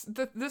at sex.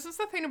 This is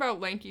the thing about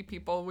lanky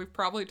people. We've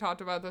probably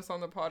talked about this on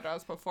the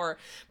podcast before.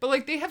 But,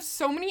 like, they have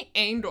so many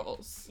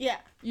angles. Yeah.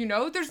 You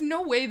know? There's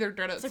no way they're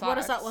good at sex. What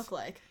does that look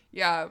like?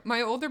 Yeah.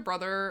 My older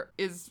brother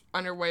is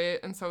underweight,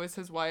 and so is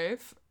his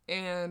wife.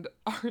 And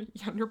our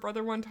younger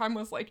brother one time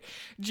was like,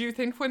 do you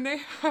think when they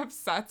have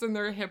sex and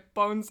their hip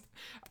bones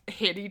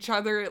hit each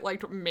other, it,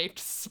 like,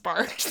 makes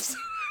sparks?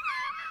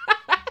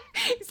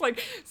 He's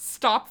like,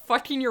 stop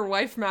fucking your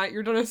wife, Matt.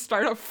 You're gonna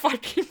start a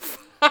fucking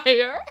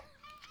fire.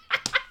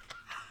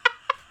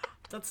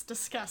 That's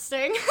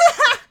disgusting.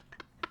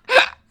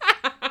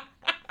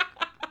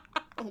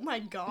 Oh my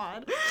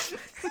god.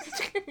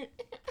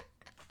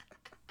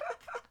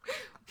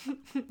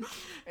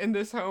 In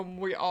this home,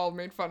 we all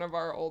made fun of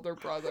our older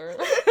brother.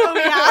 Oh,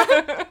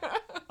 yeah?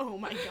 Oh,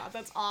 my God,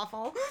 that's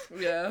awful.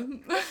 Yeah.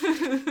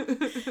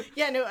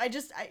 Yeah, no,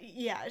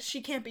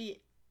 she can't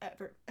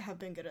ever have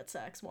been good at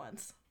sex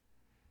once.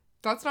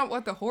 That's not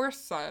what the horse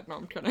said. No,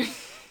 I'm kidding.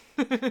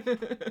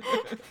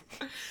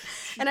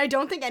 And I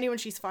don't think anyone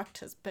she's fucked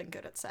has been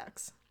good at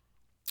sex.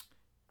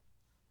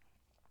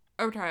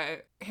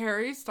 Okay,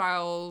 Harry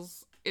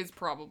Styles is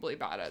probably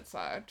bad at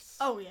sex.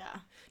 Oh, yeah.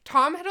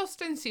 Tom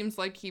Hiddleston seems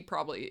like he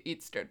probably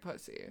eats good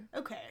pussy.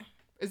 Okay.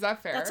 Is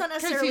that fair? That's not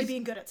necessarily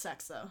being good at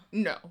sex, though.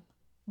 No.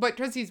 But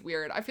because he's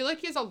weird. I feel like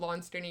he has a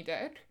long, skinny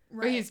dick.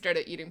 Right. But he's good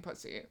at eating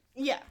pussy.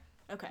 Yeah.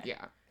 Okay.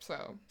 Yeah,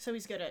 so. So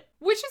he's good at...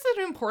 Which is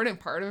an important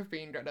part of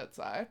being good at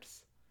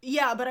sex.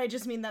 Yeah, but I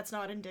just mean that's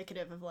not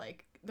indicative of,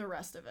 like, the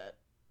rest of it.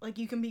 Like,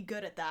 you can be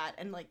good at that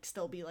and, like,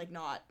 still be, like,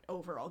 not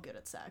overall good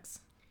at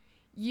sex.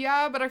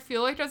 Yeah, but I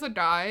feel like as a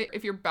guy,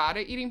 if you're bad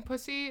at eating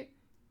pussy,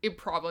 it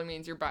probably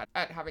means you're bad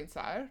at having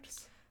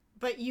sex.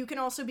 But you can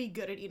also be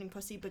good at eating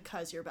pussy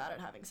because you're bad at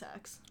having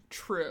sex.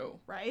 True.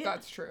 Right?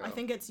 That's true. I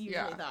think it's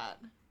usually that.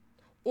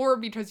 Or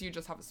because you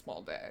just have a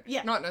small dick.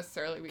 Yeah. Not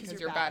necessarily because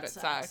you're bad at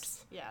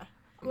sex. Yeah.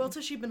 Who else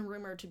has she been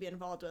rumored to be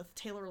involved with?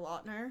 Taylor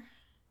Lautner?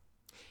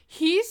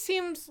 He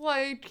seems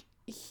like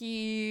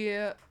he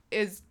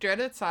is good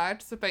at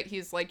sex, but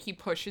he's like, he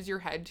pushes your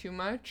head too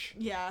much.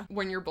 Yeah.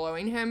 When you're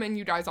blowing him and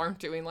you guys aren't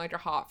doing like a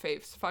hot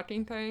face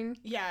fucking thing.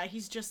 Yeah,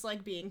 he's just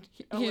like being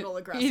a little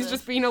aggressive. He's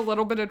just being a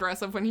little bit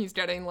aggressive when he's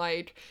getting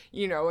like,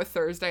 you know, a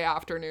Thursday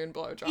afternoon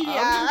blowjob.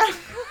 Yeah.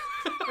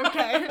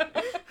 Okay.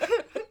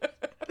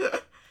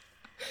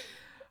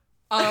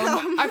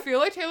 I feel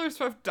like Taylor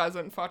Swift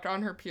doesn't fuck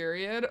on her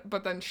period,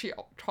 but then she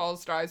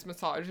calls guys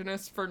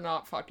misogynists for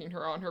not fucking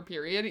her on her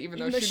period, even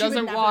though she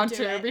doesn't want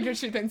to because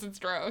she thinks it's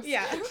gross.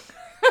 Yeah.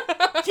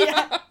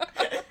 Yeah.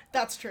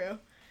 That's true.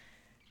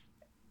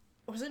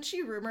 Wasn't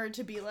she rumored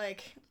to be,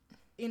 like,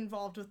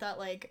 involved with that,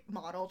 like,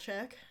 model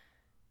chick?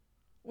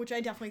 Which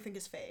I definitely think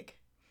is fake.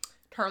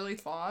 Charlie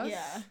Floss?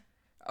 Yeah.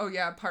 Oh,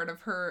 yeah, part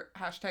of her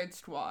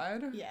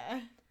 #squad?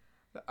 Yeah.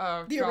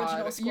 Oh, the God.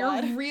 original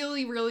squad. You're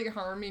really, really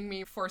harming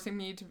me, forcing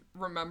me to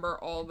remember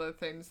all the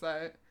things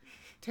that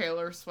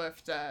Taylor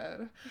Swift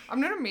did.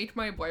 I'm gonna make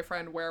my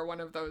boyfriend wear one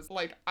of those,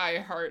 like, I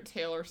Heart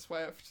Taylor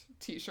Swift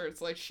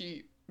t-shirts like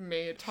she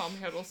made Tom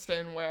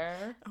Hiddleston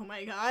wear. Oh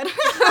my God.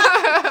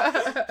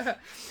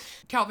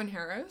 Calvin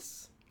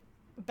Harris?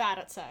 Bad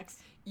at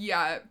sex.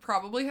 Yeah,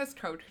 probably has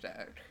coach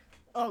dick.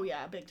 Oh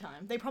yeah, big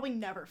time. They probably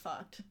never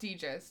fucked.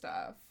 DJ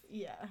stuff.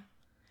 Yeah.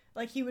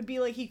 Like, he would be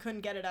like, he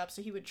couldn't get it up,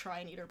 so he would try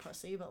and eat her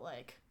pussy, but,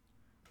 like,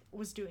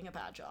 was doing a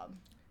bad job.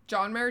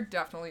 John Mayer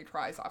definitely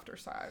tries after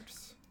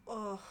sex.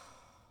 Oh.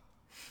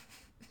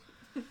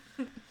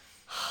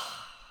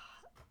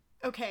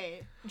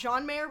 Okay,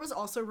 John Mayer was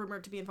also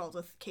rumored to be involved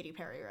with Katy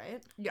Perry,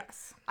 right?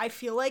 Yes. I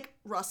feel like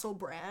Russell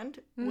Brand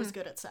was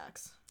good at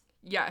sex.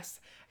 Yes.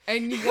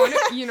 And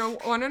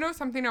wanna know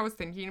something I was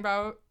thinking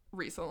about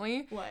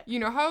recently? What? You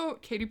know how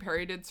Katy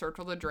Perry did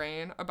Circle the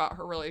Drain about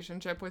her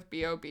relationship with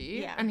B.O.B.?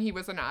 Yeah. And he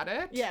was an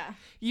addict? Yeah.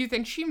 You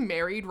think she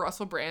married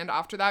Russell Brand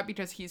after that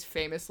because he's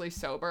famously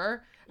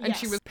sober? And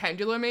she Yes. was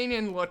penduluming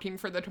and looking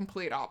for the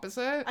complete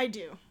opposite? I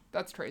do.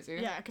 That's crazy.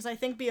 Yeah, because I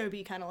think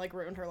B.O.B. kind of, like,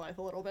 ruined her life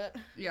a little bit.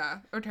 Yeah.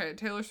 Okay,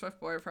 Taylor Swift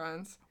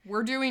boyfriends.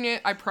 We're doing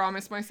it. I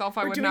promised myself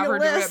I would doing a never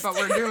do it, list. but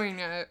we're doing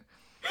it.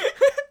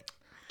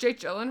 Jake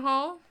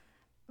Gyllenhaal?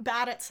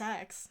 Bad at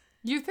sex.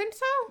 You think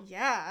so?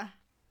 Yeah.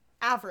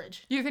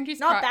 Average. You think he's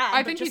Not cut? bad,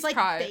 I but think just, he's like,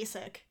 cut.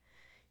 basic.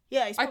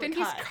 Yeah, he's I probably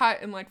think cut. he's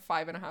cut in like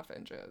 5.5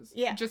 inches.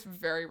 Yeah. Just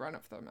very run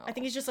of the mill. I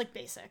think he's just, like,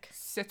 basic.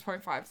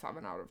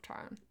 6.57 out of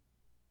 10.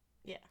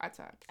 Yeah. That's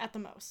it. At the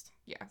most.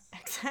 Yes.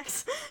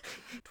 XX.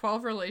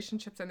 12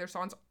 relationships and their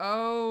songs.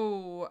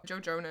 Oh, Joe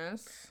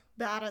Jonas.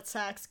 Bad at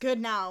sex. Good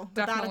now.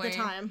 But bad Definitely. at the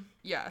time.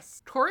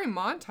 Yes. Corey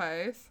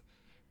Monteith.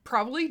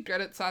 Probably good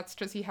at sex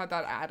because he had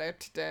that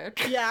addict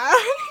dick. Yeah.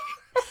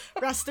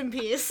 Rest in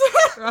peace.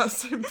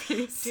 Rest in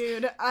peace.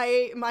 Dude,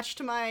 I, much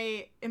to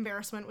my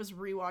embarrassment, was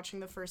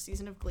rewatching the first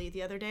season of Glee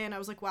the other day, and I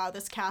was like, wow,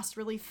 this cast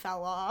really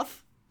fell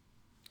off.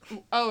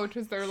 Oh,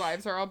 because their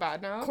lives are all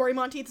bad now? Corey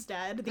Monteith's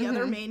dead. The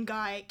other main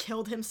guy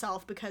killed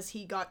himself because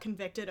he got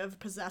convicted of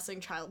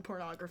possessing child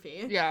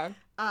pornography. Yeah.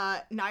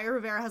 Naya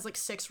Rivera has, like,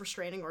 6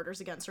 restraining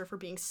orders against her for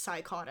being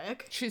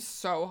psychotic. She's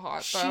so hot,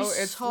 though. She's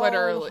It's so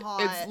literally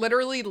hot.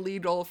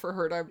 legal for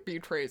her to be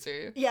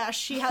crazy. Yeah,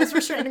 she has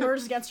restraining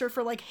orders against her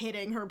for, like,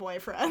 hitting her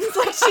boyfriends.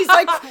 Like, she's,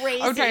 like,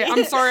 crazy. Okay,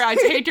 I'm sorry, I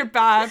take it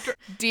back.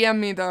 DM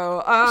me,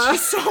 though.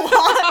 She's so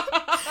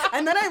hot.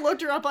 And then I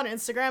looked her up on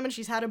Instagram, and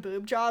she's had a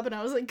boob job, and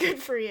I was like, good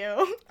for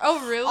you.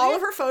 Oh, really? All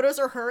of her photos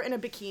are her in a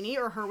bikini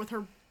or her with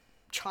her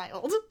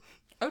child.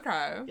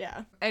 Okay.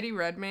 Yeah. Eddie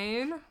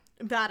Redmayne.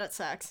 Bad at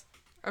sex.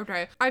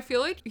 Okay. I feel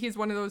like he's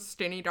one of those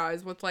skinny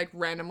guys with, like,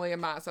 randomly a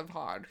massive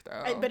hog,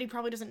 though. But he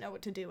probably doesn't know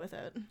what to do with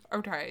it.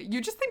 Okay.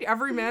 You just think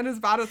every man is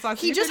bad at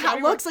sex. He You just think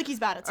anyone- looks like he's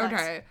bad at sex.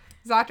 Okay.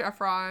 Zac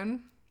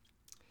Efron.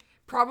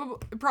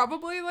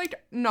 Probably, like,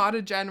 not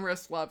a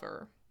generous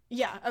lover.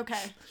 Yeah,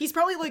 okay. He's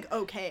probably, like,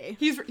 okay.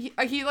 He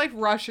like,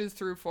 rushes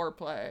through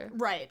foreplay,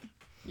 Right.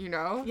 you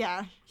know?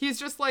 Yeah. He's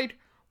just, like,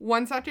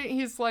 1 second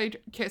he's,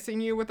 like,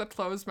 kissing you with a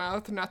closed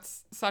mouth, and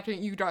next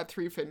second you got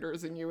 3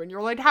 fingers in you, and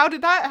you're like, how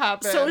did that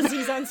happen? So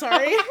Aziz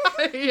Ansari.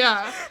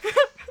 Yeah.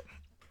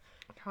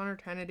 Connor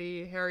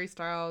Kennedy, Harry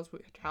Styles,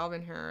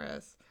 Calvin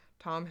Harris,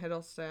 Tom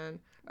Hiddleston.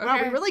 Okay,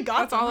 Wow, we really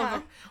got that's them, all huh? of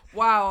them.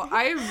 Wow,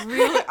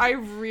 I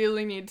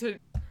really need to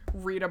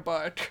read a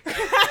book.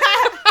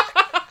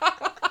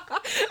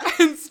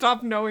 And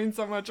stop knowing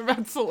so much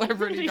about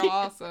celebrity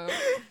gossip.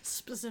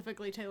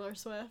 Specifically Taylor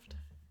Swift.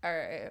 All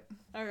right.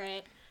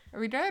 Are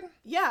we good?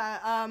 Yeah,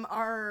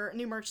 our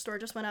new merch store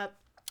just went up.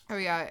 Oh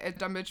yeah, it's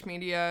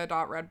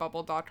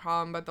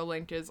dumbitchmedia.redbubble.com, but the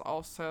link is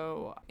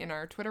also in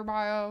our Twitter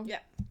bio. Yeah.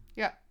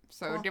 Yeah.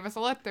 So Cool. give us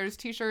a look. There's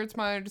t-shirts,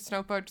 mugs,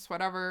 notebooks,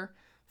 whatever.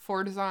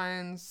 4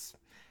 designs.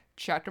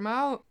 Check them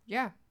out.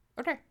 Yeah.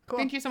 Okay. Cool.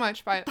 Thank you so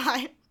much. Bye.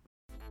 Bye.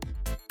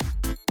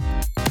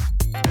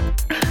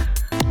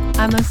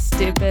 I'm a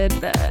stupid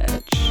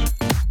bitch.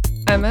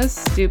 I'm a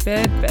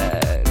stupid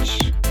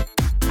bitch.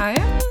 I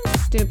am a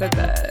stupid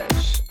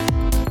bitch.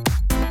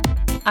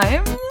 I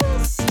am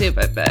a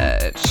stupid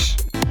bitch.